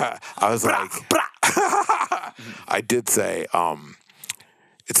I was like, I did say,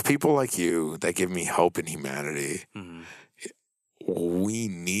 it's people like you that give me hope in humanity. Mm-hmm. We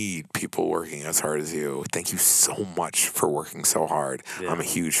need people working as hard as you. Thank you so much for working so hard. Yeah. I'm a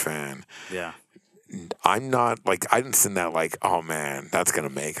huge fan. Yeah. I'm not like, I didn't send that like, oh man, that's going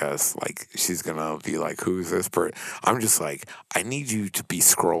to make us like, she's going to be like, who's this person? I'm just like, I need you to be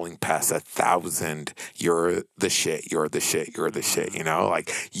scrolling past 1,000. You're the shit. You're the shit. You're the shit. You know,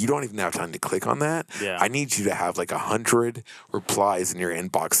 like you don't even have time to click on that. Yeah. I need you to have like 100 replies in your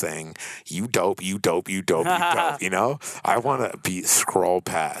inbox saying, you dope, you dope, you dope, you dope. You know, I want to be scroll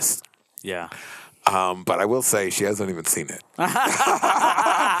past. Yeah. But I will say she hasn't even seen it.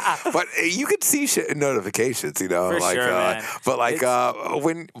 But you can see shit in notifications, you know. For like, sure, man. But like,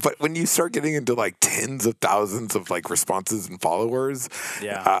 when you start getting into like tens of thousands of like responses and followers,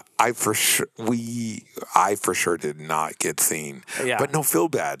 I for sure did not get seen. Yeah. But no, feel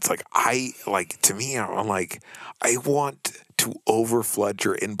bad. It's like to me, I'm like, I want to overflood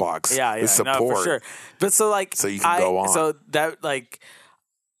your inbox with support. No, for sure. But so you can go on. So that like.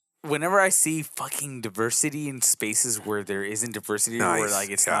 Whenever I see fucking diversity in spaces where there isn't diversity where like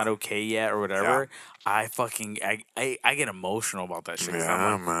it's not okay yet or whatever, I get emotional about that shit. Yeah,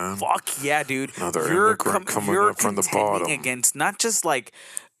 I'm like, man. Fuck yeah, dude. You're coming up from the bottom against not just like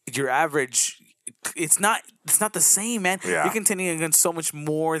your average. It's not the same, man. Yeah. You're contending against so much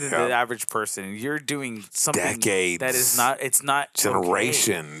more than the average person. You're doing something decades that is not. It's not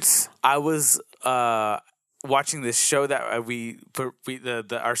generations. Okay. I was watching this show that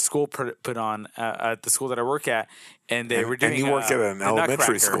our school put on at the school that I work at, and they were doing. And you work at an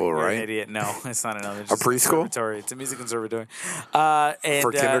elementary school, right? You're an idiot. No, it's not an elementary. A preschool? Conservatory. It's a music conservatory. And,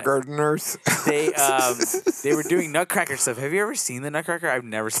 for kindergartners. They were doing Nutcracker stuff. Have you ever seen the Nutcracker? I've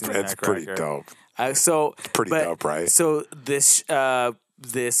never seen the Nutcracker. It's pretty dope. It's pretty dope, right? So this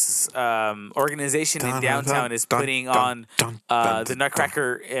this organization in downtown is putting on the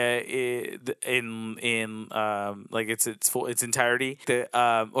Nutcracker in like its entirety. There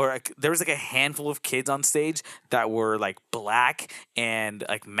was like a handful of kids on stage that were like black and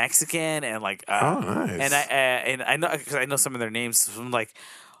like Mexican and like nice. and I know because I know some of their names. So I'm like,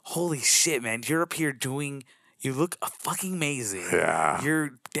 holy shit, man! You're up here doing. You look fucking amazing. Yeah.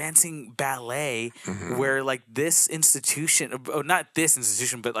 You're dancing ballet where like this institution, not this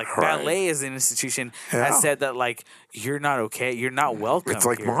institution, but like ballet as an institution has said that like you're not okay. You're not welcome. It's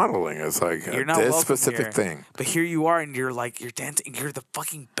like here. Modeling. It's like you're not this specific here. thing. But here you are and you're like, you're dancing. You're the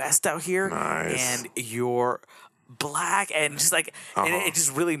fucking best out here. Nice. And you're black and just like, and it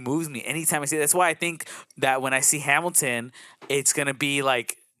just really moves me anytime I see it. That's why I think that when I see Hamilton, it's going to be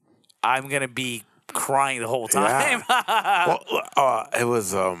like, I'm going to be crying the whole time. Yeah. Well, it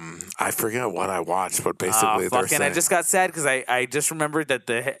was I forget what I watched, but basically they're saying, I just got sad because I just remembered that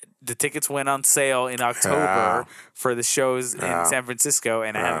the tickets went on sale in October for the shows in San Francisco,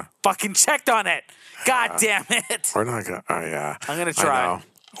 and I haven't fucking checked on it. God damn it! We're not gonna. I'm gonna try.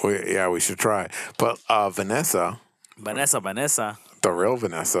 We should try. But Vanessa, the real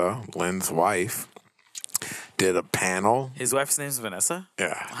Vanessa, Lynn's wife, did a panel. His wife's name's Vanessa?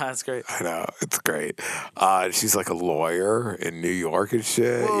 Yeah. That's great. I know. It's great. She's like a lawyer in New York and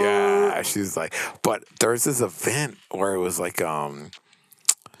shit. Whoa. Yeah. She's like, but there's this event where it was like,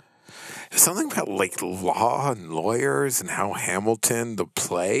 something about like law and lawyers and how Hamilton, the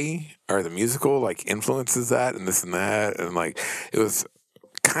play or the musical, like influences that and this and that. And like, it was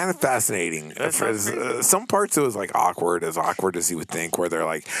kind of fascinating. Some parts it was like awkward as you would think, where they're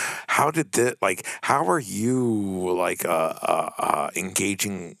like, how are you like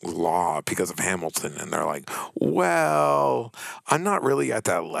engaging law because of Hamilton? And they're like, well, I'm not really at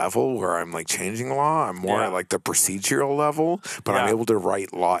that level where I'm like changing law. I'm more at like the procedural level, but I'm able to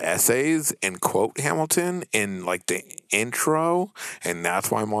write law essays and quote Hamilton in like the intro, and that's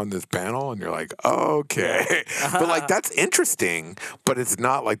why I'm on this panel. And you're like, okay. But like, that's interesting, but it's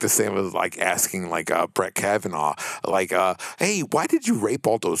not like the same as like asking like Brett Kavanaugh, like, hey, why did you rape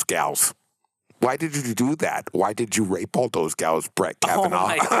all those gals? Why did you do that? Why did you rape all those gals, Brett Kavanaugh? Oh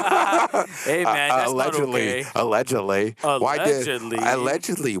my God. Hey man, that's allegedly, not okay.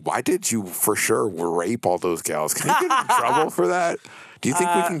 Allegedly. Why did you for sure rape all those gals? Can you get in trouble for that? Do you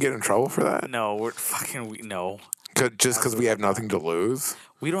think we can get in trouble for that? No, no. Just because we have nothing to lose.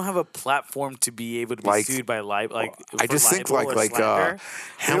 We don't have a platform to be able to be sued by libel. Like, I just think like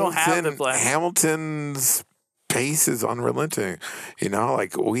Hamilton's pace is unrelenting. You know,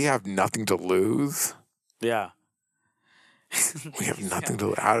 like we have nothing to lose. Yeah, we have nothing to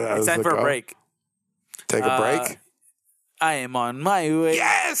lose. It's time for a break. Take a break. I am on my way.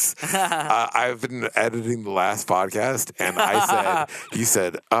 Yes! I've been editing the last podcast, and you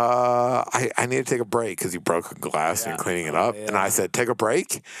said, I need to take a break because you broke a glass and cleaning it up. Yeah. And I said, take a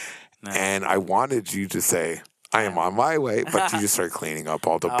break. No. And I wanted you to say, I am on my way, but you just started cleaning up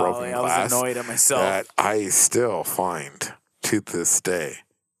all the broken glass. I was annoyed at myself. That I still find to this day.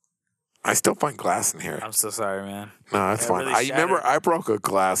 I still find glass in here. I'm so sorry, man. No, that's fine. Really remember I broke a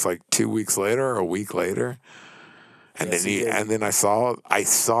glass like 2 weeks later or a week later. And then I saw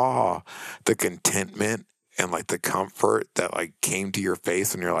the contentment and like the comfort that like came to your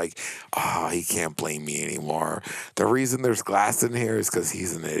face when you're like, he can't blame me anymore. The reason there's glass in here is because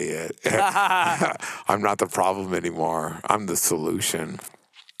he's an idiot. I'm not the problem anymore. I'm the solution.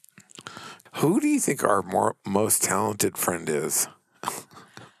 Who do you think our most talented friend is?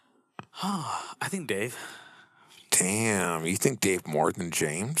 I think Dave. Damn, you think Dave more than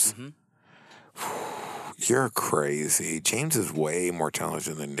James? Mm-hmm. You're crazy. James is way more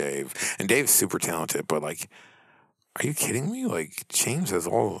talented than Dave. And Dave's super talented, but like, are you kidding me? Like, James has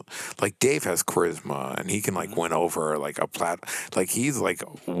Dave has charisma and he can like win over like he's like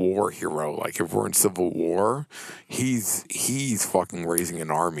a war hero. Like if we're in Civil War, he's fucking raising an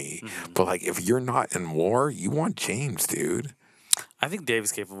army. Mm-hmm. But like if you're not in war, you want James, dude. I think Dave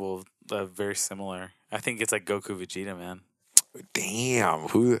is capable of very similar. I think it's like Goku Vegeta, man. Damn.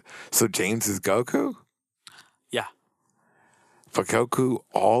 So James is Goku? Yeah. But Goku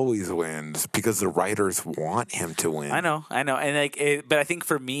always wins because the writers want him to win. I know, and like, but I think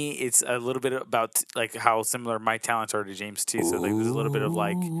for me, it's a little bit about like how similar my talents are to James too. So like, there's a little bit of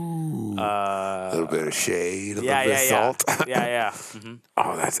like, a little bit of shade, a little bit of salt. Yeah. Mm-hmm.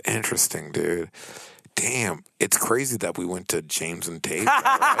 Oh, that's interesting, dude. Damn, it's crazy that we went to James and Tate.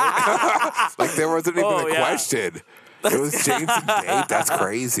 Right? Like there wasn't even a question. It was James and Dave. That's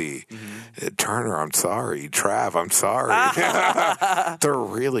crazy. Turner, I'm sorry. Trav, I'm sorry. They're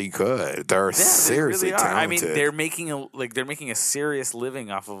really good. They're seriously they really talented. I mean, they're making a serious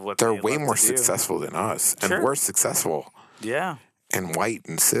living off of what they're way more successful than us, and we're successful. Yeah. And white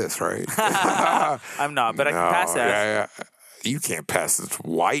and cis, right? I'm not, but I can pass that. Yeah. You can't pass as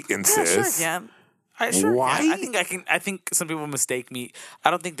white and cis. Sure I can. White? I think some people mistake me. I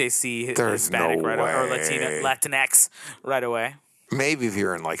don't think they see Hispanic right away or Latinx right away. Maybe if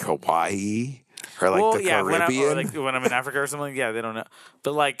you're in like Hawaii or like the Caribbean, when I'm in Africa or something. Yeah, they don't know.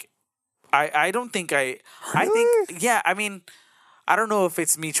 But like, I don't think Really? I think I mean, I don't know if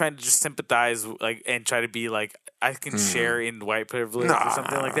it's me trying to just sympathize and try to be like I can share in white privilege or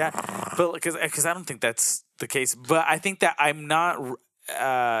something like that. But because I don't think that's the case. But I think that I'm not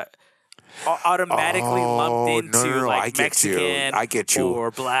automatically lumped into like Mexican I get you. Or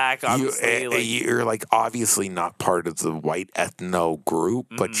black. Obviously, you're like obviously not part of the white ethno group,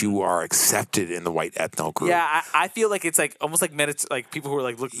 but you are accepted in the white ethno group. Yeah, I feel like it's like almost like like people who are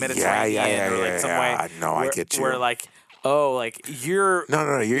like look Mediterranean or like some way. No, I get you. Where like. Oh, like you're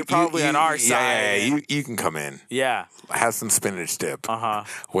you're probably on our side. Yeah, you can come in. Yeah. Have some spinach dip.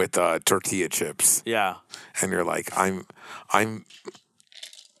 With tortilla chips. Yeah. And you're like, I'm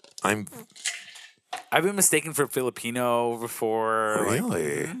I've been mistaken for Filipino before.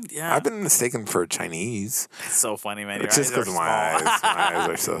 Really? Yeah. I've been mistaken for Chinese. It's so funny, man. It's just because my eyes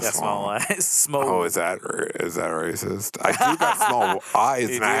are so small. Small eyes. Small. Oh, is that racist? I do got small eyes,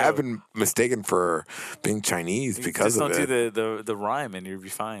 and I have been mistaken for being Chinese because of it. Just don't do the rhyme, and you'll be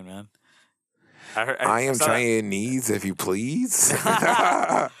fine, man. I am Chinese, if you please.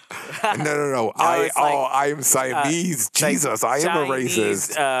 No. I am Siamese. Jesus, I am a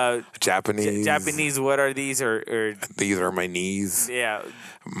racist. Japanese. Japanese. What are these? Or these are my knees. Yeah.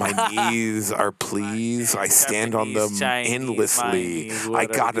 My knees are please. I stand on them endlessly. I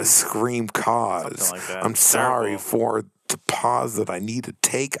gotta scream cause. Like that. I'm sorry for the pause that I need to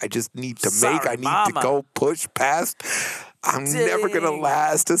take. I just need to make. I need to go push past. I'm never going to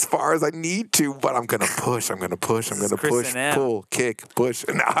last as far as I need to, but I'm going to push. I'm going to push. I'm going to push, pull, kick, push.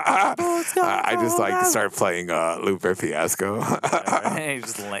 And I just like to start playing Lupe Fiasco. You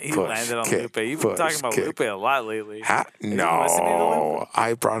landed on Lupe. You've been talking about Lupe a lot lately. No,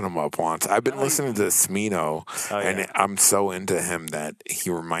 I brought him up once. I've been listening to Smino, and I'm so into him that he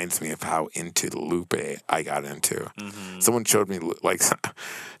reminds me of how into Lupe I got into. Someone showed me like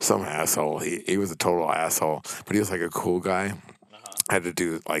some asshole. He was a total asshole, but he was like a cool guy. I had to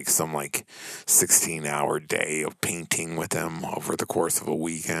do like some 16-hour day of painting with him over the course of a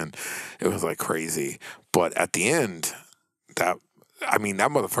weekend. It was like crazy. But at the end, that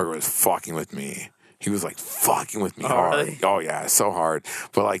motherfucker was fucking with me. He was like fucking with me hard. Really? Oh yeah, so hard.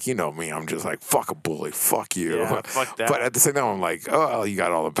 But like, you know me, I'm just like, fuck a bully, fuck you. Yeah, fuck that. But at the same time, I'm like, oh, well, you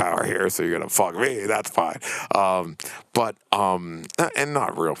got all the power here, so you're gonna fuck me. That's fine. And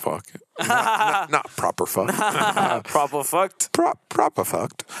not real fuck. Not proper fuck. Proper fucked. Proper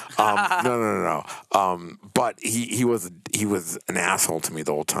fucked. No. But he was an asshole to me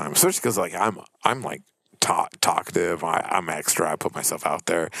the whole time, especially because like I'm like talkative. I'm extra. I put myself out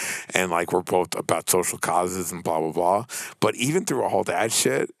there, and like we're both about social causes and blah blah blah. But even through all that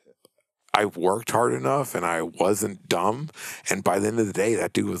shit, I worked hard enough, and I wasn't dumb. And by the end of the day,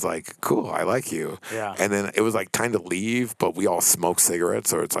 that dude was like, "Cool, I like you." Yeah. And then it was like time to leave, but we all smoke cigarettes,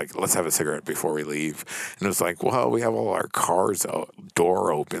 so it's like, let's have a cigarette before we leave. And it was like, well, we have all our cars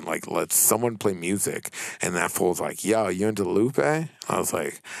door open. Like, let's someone play music. And that fool's like, "Yo, you into Lupe?" I was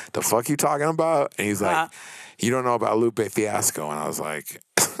like, "The fuck you talking about?" And he's like, "You don't know about Lupe Fiasco?" And I was like,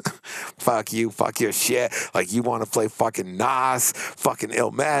 fuck you, fuck your shit. Like, you want to play fucking Nas, fucking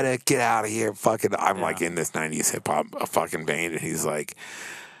Illmatic, get out of here. Fucking, I'm like in this 90s hip hop fucking vein. And he's like,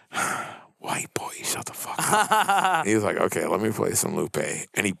 white boy, shut the fuck up. He was like, okay, let me play some Lupe.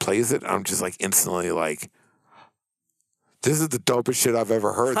 And he plays it. I'm just like instantly like, this is the dopest shit I've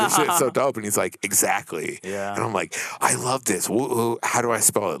ever heard. This shit's so dope. And he's like, exactly. Yeah. And I'm like, I love this. How do I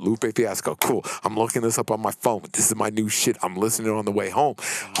spell it? Lupe Fiasco. Cool. I'm looking this up on my phone. This is my new shit. I'm listening on the way home.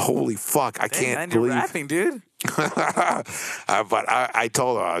 Holy fuck. I can't believe. You're rapping, dude. But I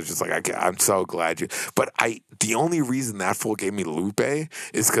told her, I was just like, I'm so glad you. But the only reason that fool gave me Lupe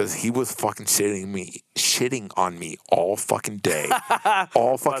is because he was fucking shitting on me all fucking day,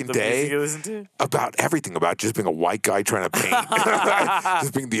 all fucking day about everything, about just being a white guy trying to paint,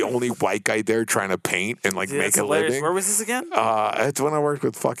 just being the only white guy there trying to paint and like make a living. Where was this again? It's when I worked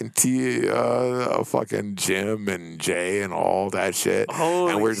with fucking fucking Jim and Jay and all that shit.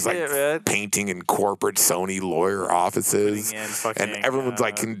 Holy and we're just shit, like man. painting in corporate Sony lawyer offices, and everyone's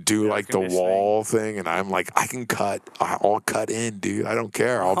like can do like the wall thing, and I'm like, I'll cut in, dude. I don't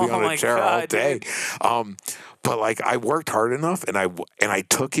care. I'll be on a chair all day. But like I worked hard enough, and I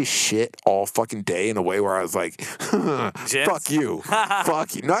took his shit all fucking day in a way where I was like, "Fuck you,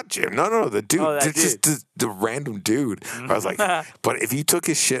 fuck you." Not Jim. No, the dude, just the random dude. I was like, but if you took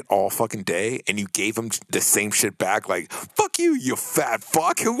his shit all fucking day and you gave him the same shit back, like, "Fuck you, you fat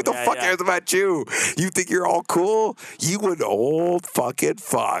fuck. Who the fuck cares about you? You think you're all cool? You an old fucking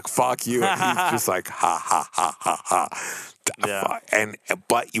fuck. Fuck you." And he's just like, ha ha ha ha ha. Yeah.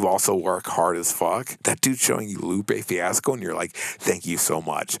 But you also work hard as fuck. That dude showing you Lupe Fiasco, and you're like, "Thank you so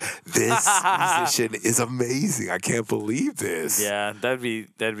much. This musician is amazing. I can't believe this." Yeah, that'd be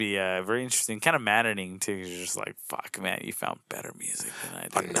very interesting, kind of maddening too. You're just like, "Fuck, man, you found better music than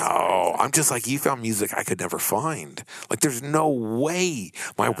I did." No, I'm just like, you found music I could never find. Like, there's no way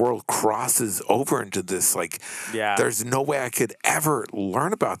my world crosses over into this. Like, there's no way I could ever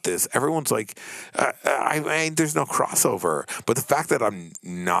learn about this. Everyone's like, I mean, there's no crossover. But the fact that I'm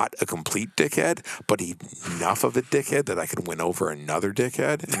not a complete dickhead, but enough of a dickhead that I can win over another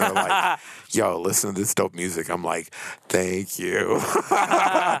dickhead, and they're like, "Yo, listen to this dope music." I'm like, "Thank you."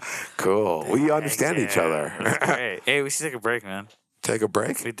 Cool. We understand each other. Great. Hey, we should take a break, man. Take a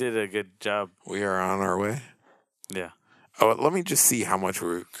break? We did a good job. We are on our way. Yeah. Oh, let me just see how much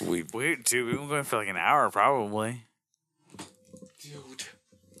we've dude, we've been going for like an hour, probably. Dude.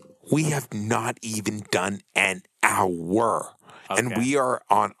 We have not even done an hour. Okay. And we are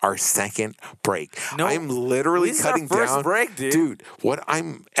on our second break. No, I'm literally cutting down. First break, dude. What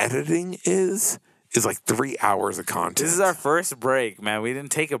I'm editing is like 3 hours of content. This is our first break, man. We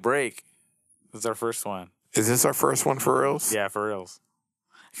didn't take a break. This is our first one. Is this our first one for reals? Yeah, for reals.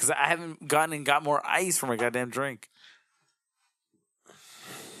 Because I haven't got more ice for my goddamn drink.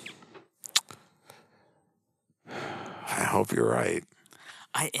 I hope you're right.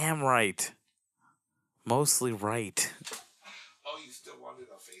 I am right. Mostly right. Oh, you still wanted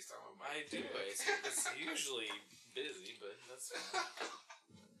a FaceTime on my I do. It's usually busy, but that's fine.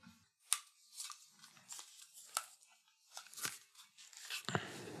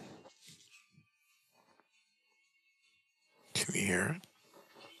 Can you hear it?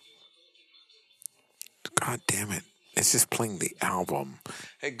 God damn it. It's just playing the album.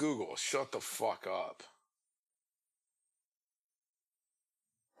 Hey, Google, shut the fuck up.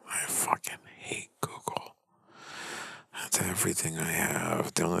 I fucking hate Google. That's everything I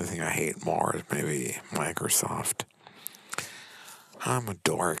have. The only thing I hate more is maybe Microsoft. I'm a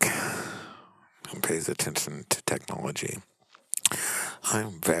dork who pays attention to technology.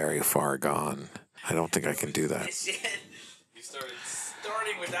 I'm very far gone. I don't think I can do that. You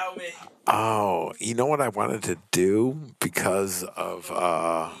starting without me. Oh, you know what I wanted to do because of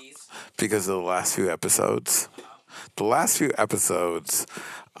the last few episodes? The last few episodes,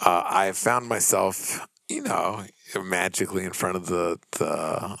 I found myself, magically in front of the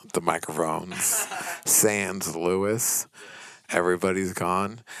microphones. Sans Lewis. Everybody's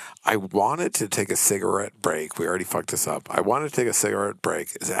gone. I wanted to take a cigarette break. We already fucked this up. I wanted to take a cigarette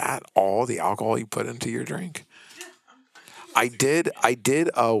break. Is that all the alcohol you put into your drink? I did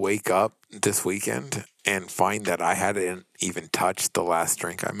wake up this weekend and find that I hadn't even touched the last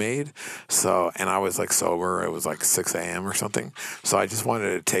drink I made. So, and I was like sober. It was like 6 a.m. or something. So I just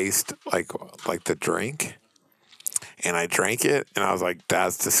wanted to taste like the drink. And I drank it and I was like,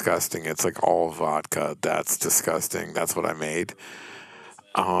 that's disgusting. It's like all vodka. That's disgusting. That's what I made.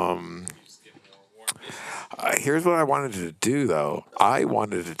 Here's what I wanted to do, though. I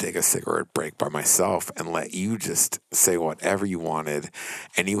wanted to take a cigarette break by myself and let you just say whatever you wanted,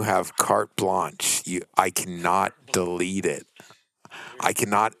 and you have carte blanche. I cannot delete it. I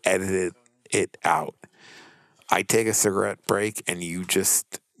cannot edit it out. I take a cigarette break, and you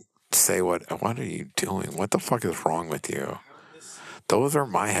just say what are you doing? What the fuck is wrong with you? Those are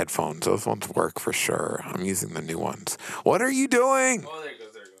my headphones. Those ones work for sure. I'm using the new ones. What are you doing? Oh, there it goes.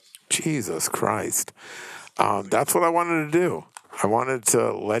 Jesus Christ. That's what I wanted to do. I wanted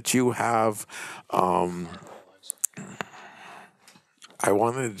to let you have, I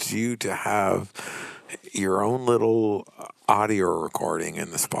wanted you to have your own little audio recording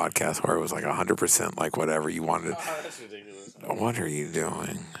in this podcast where it was like 100% like whatever you wanted. Oh, that's ridiculous. What are you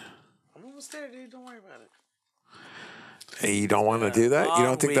doing? I'm almost there, dude. Don't worry about it. Hey, you don't want to do that?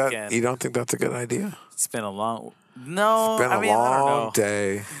 You don't think that's a good idea? It's been a long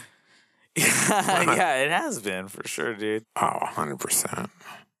day. Yeah, it has been for sure, dude. Oh, 100%.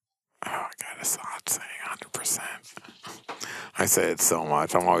 Oh, I gotta stop saying 100%. I say it so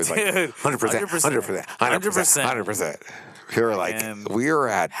much. I'm always like 100%, 100%, 100%, 100%. You're like, we are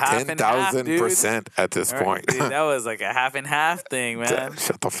at 10,000% at this point. Dude, that was like a half and half thing, man.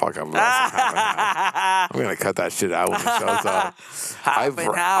 Shut the fuck up. I'm going to cut that shit out when it shows up.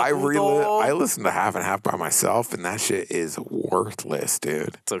 I listen to half and half by myself, and that shit is worthless,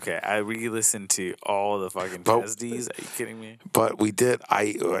 dude. It's okay. I re-listened to all the fucking Tesdies. Are you kidding me? But we did.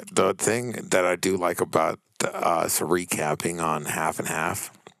 The thing that I do like about us recapping on half and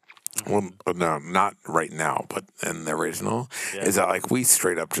half. Well, no, not right now, but in the original, is that like we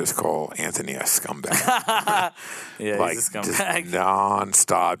straight up just call Anthony a scumbag. Like, he's a scumbag. Just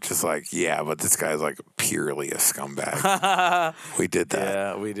nonstop, just like, but this guy's like purely a scumbag. We did that.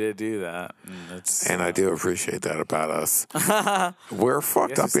 Yeah, we did do that. And I do appreciate that about us. We're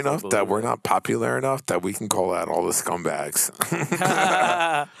fucked up enough that we're not popular enough that we can call out all the scumbags.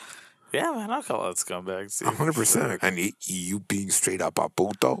 Yeah, man, I'll call out scumbags. 100%. And you being straight up a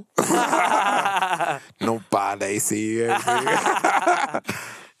puto. Nobody see you.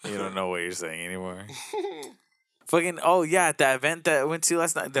 You don't know what you're saying anymore. Fucking, at that event that I went to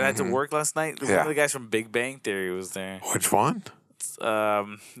last night, that I had to work last night, one of the guys from Big Bang Theory was there. Which one?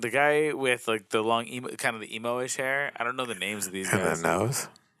 The guy with like the long, kind of the emo-ish hair. I don't know the names of these guys. And the nose?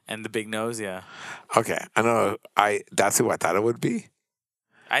 And the big nose, yeah. Okay, I know. That's who I thought it would be.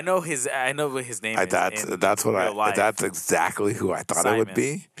 I know what his name is. That's exactly who I thought it would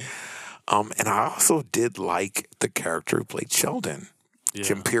be. And I also did like the character who played Sheldon,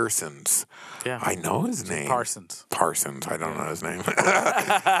 Jim Pearsons. Yeah, I know his name. Parsons. I don't know his name.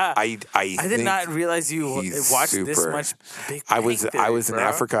 I did not realize you watched this much. Big Bang Theory, I was in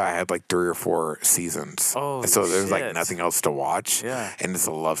Africa. I had like 3 or 4 seasons. Oh, so there's like nothing else to watch. Yeah, and it's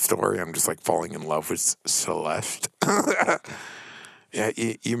a love story. I'm just like falling in love with Celeste. Yeah,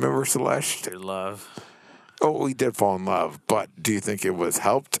 you remember Celeste? Your love. Oh, we did fall in love, but do you think it was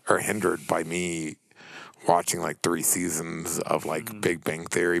helped or hindered by me watching like 3 seasons of like Big Bang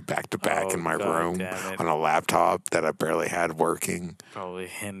Theory back to back in my room on a laptop that I barely had working? Probably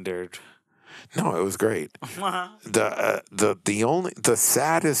hindered. No, it was great. The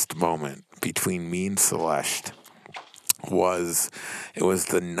saddest moment between me and Celeste was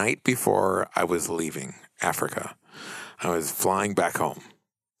the night before I was leaving Africa. I was flying back home.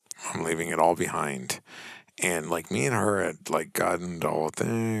 I'm leaving it all behind. And like me and her had like gotten the whole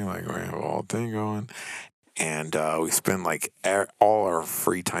thing, like we have a whole thing going. And we spend like all our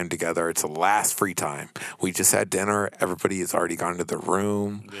free time together. It's the last free time. We just had dinner. Everybody has already gone to the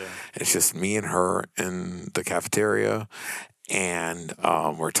room. Yeah. It's just me and her in the cafeteria. And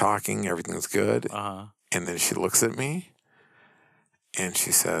we're talking. Everything's good. Uh-huh. And then she looks at me. And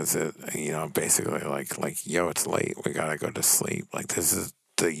she says it, basically like, yo, it's late. We got to go to sleep. Like, this is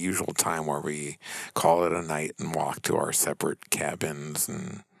the usual time where we call it a night and walk to our separate cabins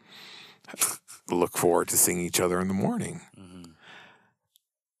and look forward to seeing each other in the morning. Mm-hmm.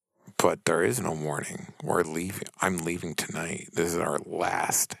 But there is no morning. We're leaving. I'm leaving tonight. This is our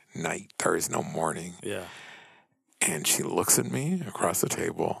last night. There is no morning. Yeah. And she looks at me across the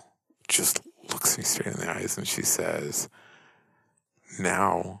table, just looks me straight in the eyes, and she says,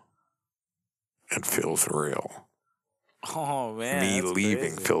 now it feels real. Oh, man. Me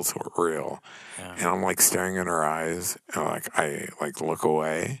leaving feels real. Yeah. And I'm like staring in her eyes and I look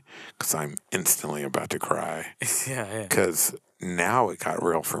away because I'm instantly about to cry. Yeah. Because now it got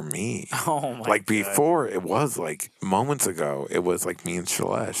real for me. Oh, my Like God. before, it was like moments ago, it was like me and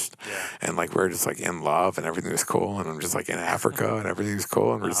Celeste. Yeah. And like we're just like in love and everything was cool. And I'm just like in Africa and everything's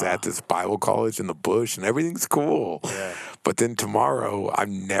cool. And we're just at this Bible college in the bush and everything's cool. Yeah. But then tomorrow,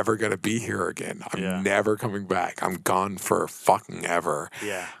 I'm never going to be here again. I'm never coming back. I'm gone for fucking ever.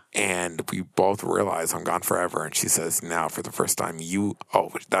 Yeah. And we both realize I'm gone forever. And she says, now for the first time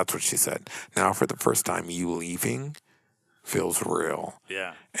that's what she said. Now for the first time, you leaving feels real.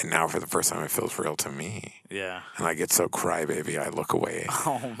 Yeah. And now for the first time, it feels real to me. Yeah. And I get so crybaby, I look away.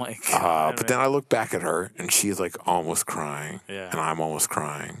 Oh, my God. But then I look back at her, and she's like almost crying. Yeah. And I'm almost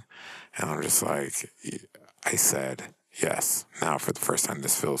crying. And I'm just like, I said, yes, now for the first time,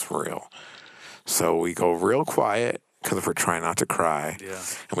 this feels real. So we go real quiet because we're trying not to cry. Yeah.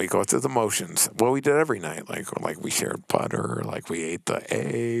 And we go through the motions. Well, we did every night. Like we shared butter, like we ate the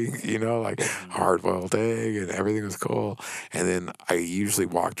egg, like hard-boiled egg, and everything was cool. And then I usually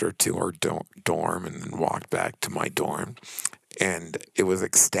walked her to her dorm and then walked back to my dorm. And it was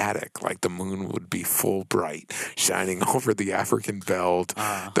ecstatic. Like the moon would be full bright, shining over the African belt.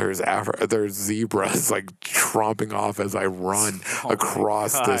 There's zebras like tromping off as I run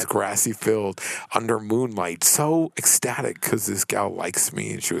across this grassy field under moonlight. So ecstatic because this gal likes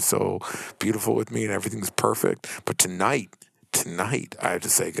me and she was so beautiful with me and everything's perfect. But tonight, I have to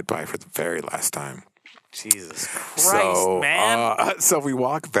say goodbye for the very last time. Jesus Christ, man. So we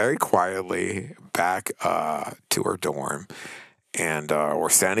walk very quietly back to her dorm, and we're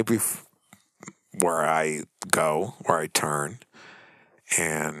standing where I turn,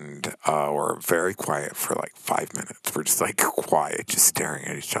 and we're very quiet for like 5 minutes. We're just like quiet, just staring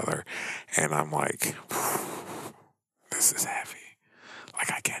at each other, and I'm like, this is heavy.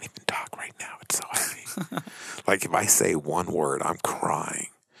 Like, I can't even talk right now. It's so heavy. Like, if I say one word, I'm crying.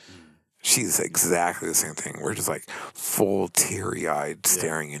 She's exactly the same thing. We're just like full teary-eyed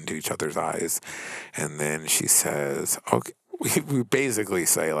staring into each other's eyes. And then she says, okay, we basically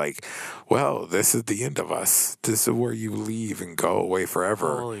say like, well, this is the end of us. This is where you leave and go away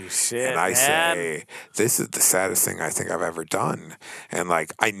forever. Holy shit, and I man. say, this is the saddest thing I think I've ever done. And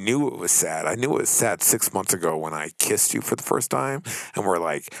like, I knew it was sad. I knew it was sad 6 months ago when I kissed you for the first time. And we're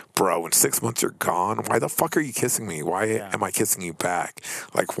like, bro, in 6 months you're gone. Why the fuck are you kissing me? Why am I kissing you back?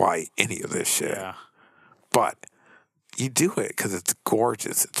 Like, why any of this shit? Yeah. But you do it because it's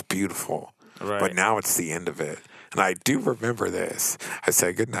gorgeous. It's beautiful. Right. But now it's the end of it. And I do remember this. I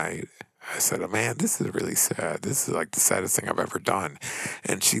said goodnight. I said, oh, man, this is really sad. This is like the saddest thing I've ever done.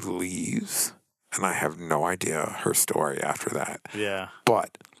 And she leaves. And I have no idea her story after that. Yeah.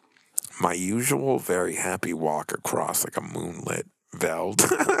 But my usual very happy walk across like a moonlit veld,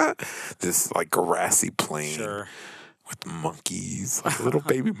 this like grassy plain. Sure. With monkeys, like little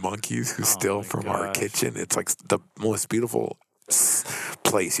baby monkeys who steal from our kitchen. It's like the most beautiful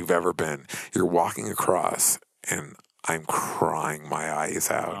place you've ever been. You're walking across, and I'm crying my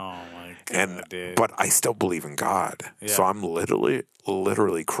eyes out. Oh my God, dude. But I still believe in God. Yeah. So I'm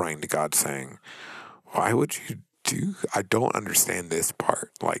literally crying to God saying, why would you I don't understand this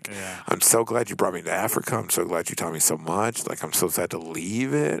part. Like, I'm so glad you brought me to Africa. I'm so glad you taught me so much. Like, I'm so sad to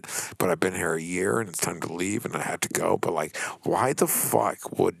leave it, but I've been here a year and it's time to leave and I had to go. But like, why the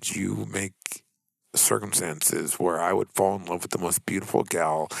fuck would you make circumstances where I would fall in love with the most beautiful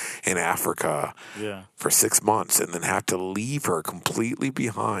gal in Africa for 6 months and then have to leave her completely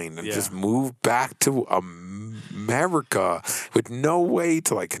behind and just move back to America with no way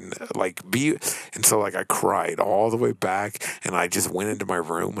to like be. And so like I cried all the way back and I just went into my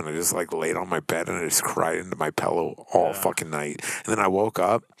room and I just like laid on my bed and I just cried into my pillow all fucking night. And then I woke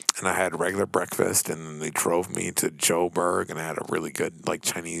up and I had regular breakfast and then they drove me to Joburg and I had a really good like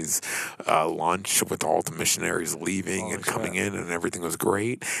Chinese lunch with all the missionaries leaving and coming in and everything was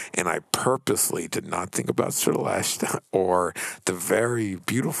great. And I purposely did not think about Celeste or the very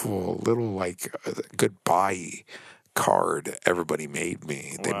beautiful little like goodbye card everybody made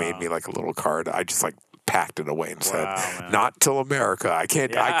me. They made me like a little card. I just like packed it away and said, not till America. I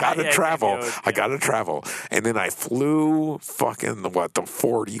can't, I gotta travel. I gotta travel. And then I flew fucking, the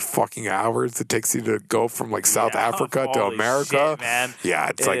 40 fucking hours it takes you to go from like South Africa to America. Shit, man.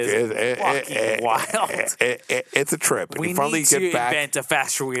 Yeah, it's wild. It's a trip. And we you finally need to get back, invent a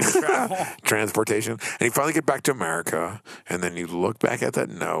faster way to travel. transportation. And you finally get back to America and then you look back at that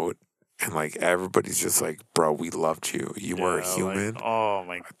note and like everybody's just like, bro, we loved you. You were a human. Like, oh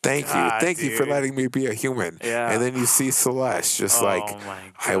my Thank God, you. Thank dude. you for letting me be a human. Yeah. And then you see Celeste just like,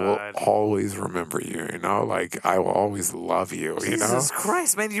 I will always remember you, you know? Like, I will always love you, you know? Jesus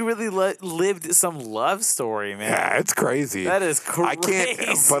Christ, man. You really lived some love story, man. Yeah, it's crazy. That is crazy. I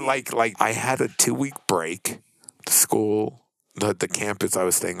can't, but like I had a 2-week break. The school, the campus I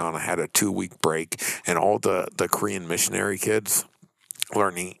was staying on, I had a 2-week break. And all the Korean missionary kids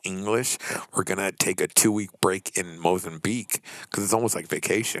learning English, we're going to take a 2-week break in Mozambique because it's almost like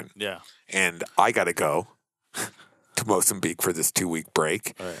vacation. Yeah. And I got to go to Mozambique for this 2-week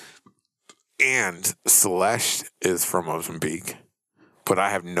break. Right. And Celeste is from Mozambique, but I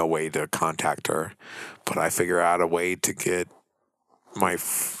have no way to contact her. But I figure out a way to get my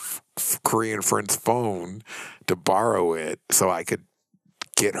Korean friend's phone to borrow it so I could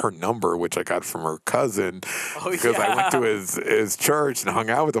get her number, which I got from her cousin because I went to his church and hung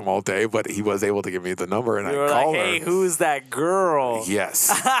out with him all day, but he was able to give me the number and I called her. Hey, who's that girl?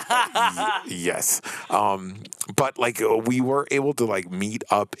 Yes. Yes. But like we were able to like meet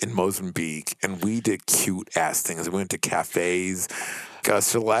up in Mozambique and we did cute ass things. We went to cafes.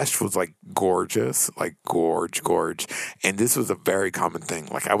 Celeste was like gorgeous, like gorge. And this was a very common thing.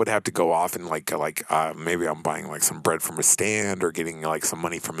 Like I would have to go off and maybe I'm buying like some bread from a stand or getting like some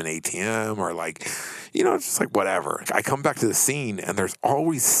money from an ATM or like, you know, just like whatever. I come back to the scene and there's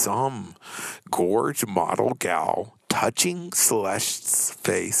always some gorge model gal touching Celeste's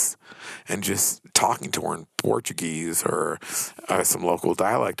face and just talking to her in Portuguese or some local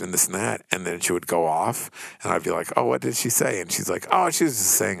dialect and this and that. And then she would go off and I'd be like, oh, what did she say? And she's like, oh, she was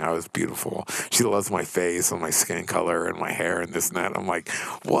just saying I was beautiful. She loves my face and my skin color and my hair and this and that. I'm like,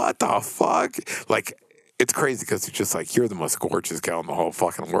 what the fuck? Like, it's crazy because it's just like, you're the most gorgeous gal in the whole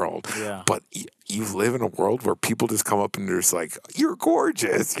fucking world. Yeah. But you live in a world where people just come up and they're just like, you're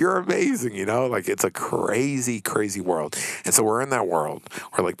gorgeous, you're amazing, you know? Like, it's a crazy, crazy world. And so we're in that world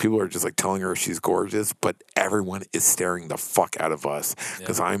where like people are just like telling her she's gorgeous, but everyone is staring the fuck out of us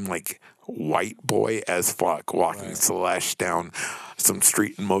because I'm like white boy as fuck walking Celeste down some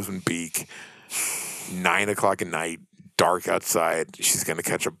street in Mozambique, 9 o'clock at night, dark outside. She's going to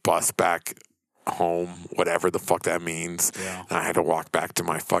catch a bus back home, whatever the fuck that means. Yeah. And I had to walk back to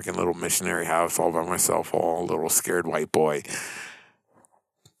my fucking little missionary house all by myself, all a little scared white boy.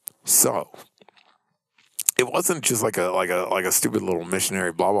 So it wasn't just like a stupid little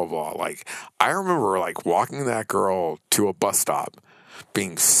missionary blah blah blah. Like, I remember like walking that girl to a bus stop,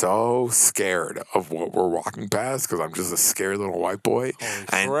 being so scared of what we're walking past because I'm just a scared little white boy.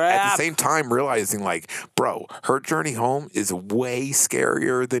 And at the same time realizing like, bro, her journey home is way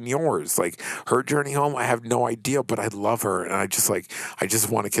scarier than yours. Like, her journey home, I have no idea, but I love her. And I just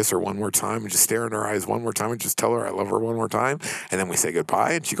want to kiss her one more time and just stare in her eyes one more time and just tell her I love her one more time. And then we say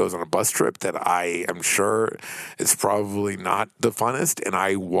goodbye and she goes on a bus trip that I am sure is probably not the funnest. And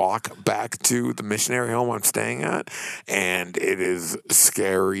I walk back to the missionary home I'm staying at, and it is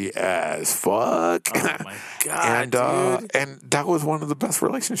scary as fuck. Oh my god, dude. And that was one of the best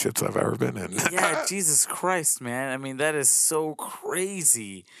relationships I've ever been in. Yeah, Jesus Christ, man. I mean, that is so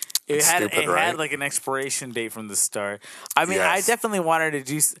crazy. It Stupid, had like an expiration date from the start. I mean, I definitely wanted to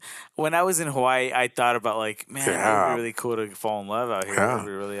do. When I was in Hawaii, I thought about like, man, it would be really cool to fall in love out here. It would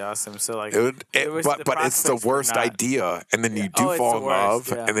be really awesome. So like, but it's the worst idea, and then you do fall in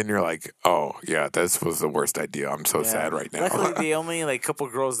love, and then you're like, oh yeah, this was the worst idea. I'm so sad right now. Luckily, the only like couple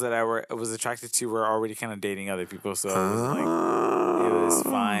girls that I was attracted to were already kind of dating other people, so it was like, it was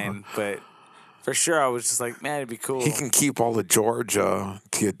fine, but. For sure, I was just like, man, it'd be cool. He can keep all the Georgia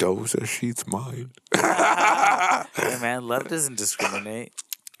Theodosia. She's mine. Hey, man, love doesn't discriminate.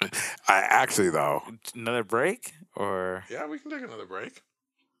 Actually, though. Another break? Or yeah, we can take another break.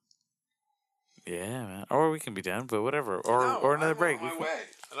 Yeah, man. Or we can be done, but whatever. Or another break. I'm on my way.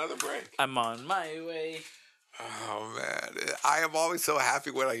 Another break. I'm on my way. Oh, man. I am always so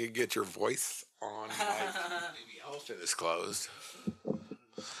happy when I can get your voice on. Like, maybe Elton is closed.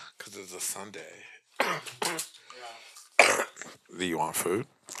 Because it's a Sunday. Do you want food?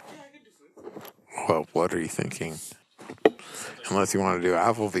 Yeah, I can do food. Well, what are you thinking? Unless you want to do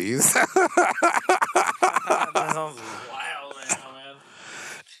Applebee's. That sounds wild now,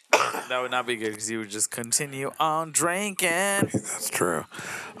 man. That would not be good because you would just continue on drinking. That's true.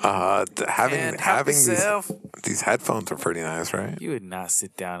 Having these headphones are pretty nice, right? You would not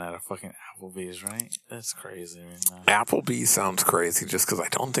sit down at a fucking Applebee's, right? That's crazy right now. Applebee's sounds crazy just because I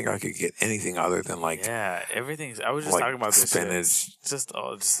don't think I could get anything other than like everything's. I was just talking about this spinach. Just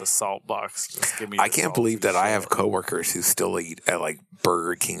a salt box. Just give me. I can't believe that I have coworkers who still eat at like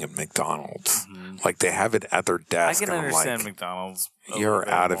Burger King and McDonald's. Mm-hmm. Like they have it at their desk. I can understand McDonald's. You're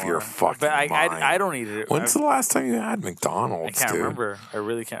out of your fucking mind. I don't eat it. When's the last time you had McDonald's? I can't remember. I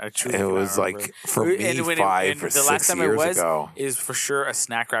really can't. I truly it was like for me 5 or 6 years ago. Is for sure a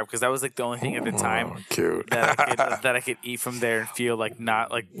snack wrap because that was like the only thing at the time cute. that I could eat from there and feel like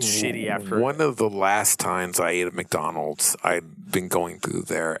not like shitty after. One of the last times I ate at McDonald's, I'd been going through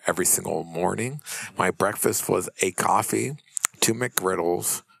there every single morning. My breakfast was a coffee, 2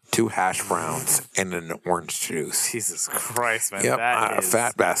 McGriddles, 2 hash browns, and an orange juice. Jesus Christ, man. Yep, a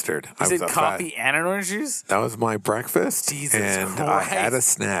fat bastard. You said coffee and an orange juice? That was my breakfast. Jesus and Christ. I had a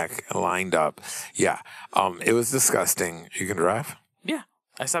snack lined up. Yeah. It was disgusting. You can drive? Yeah.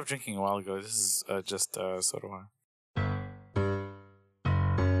 I stopped drinking a while ago. This is just soda water.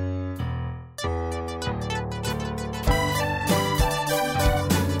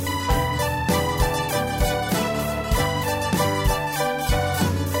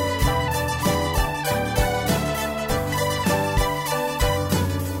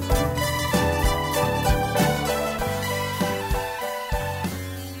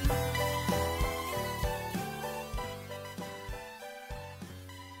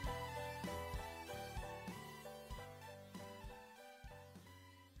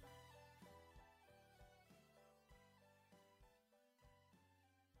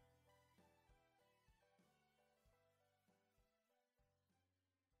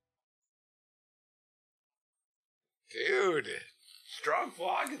 Dude, strong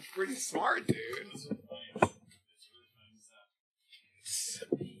vlog is pretty smart, dude.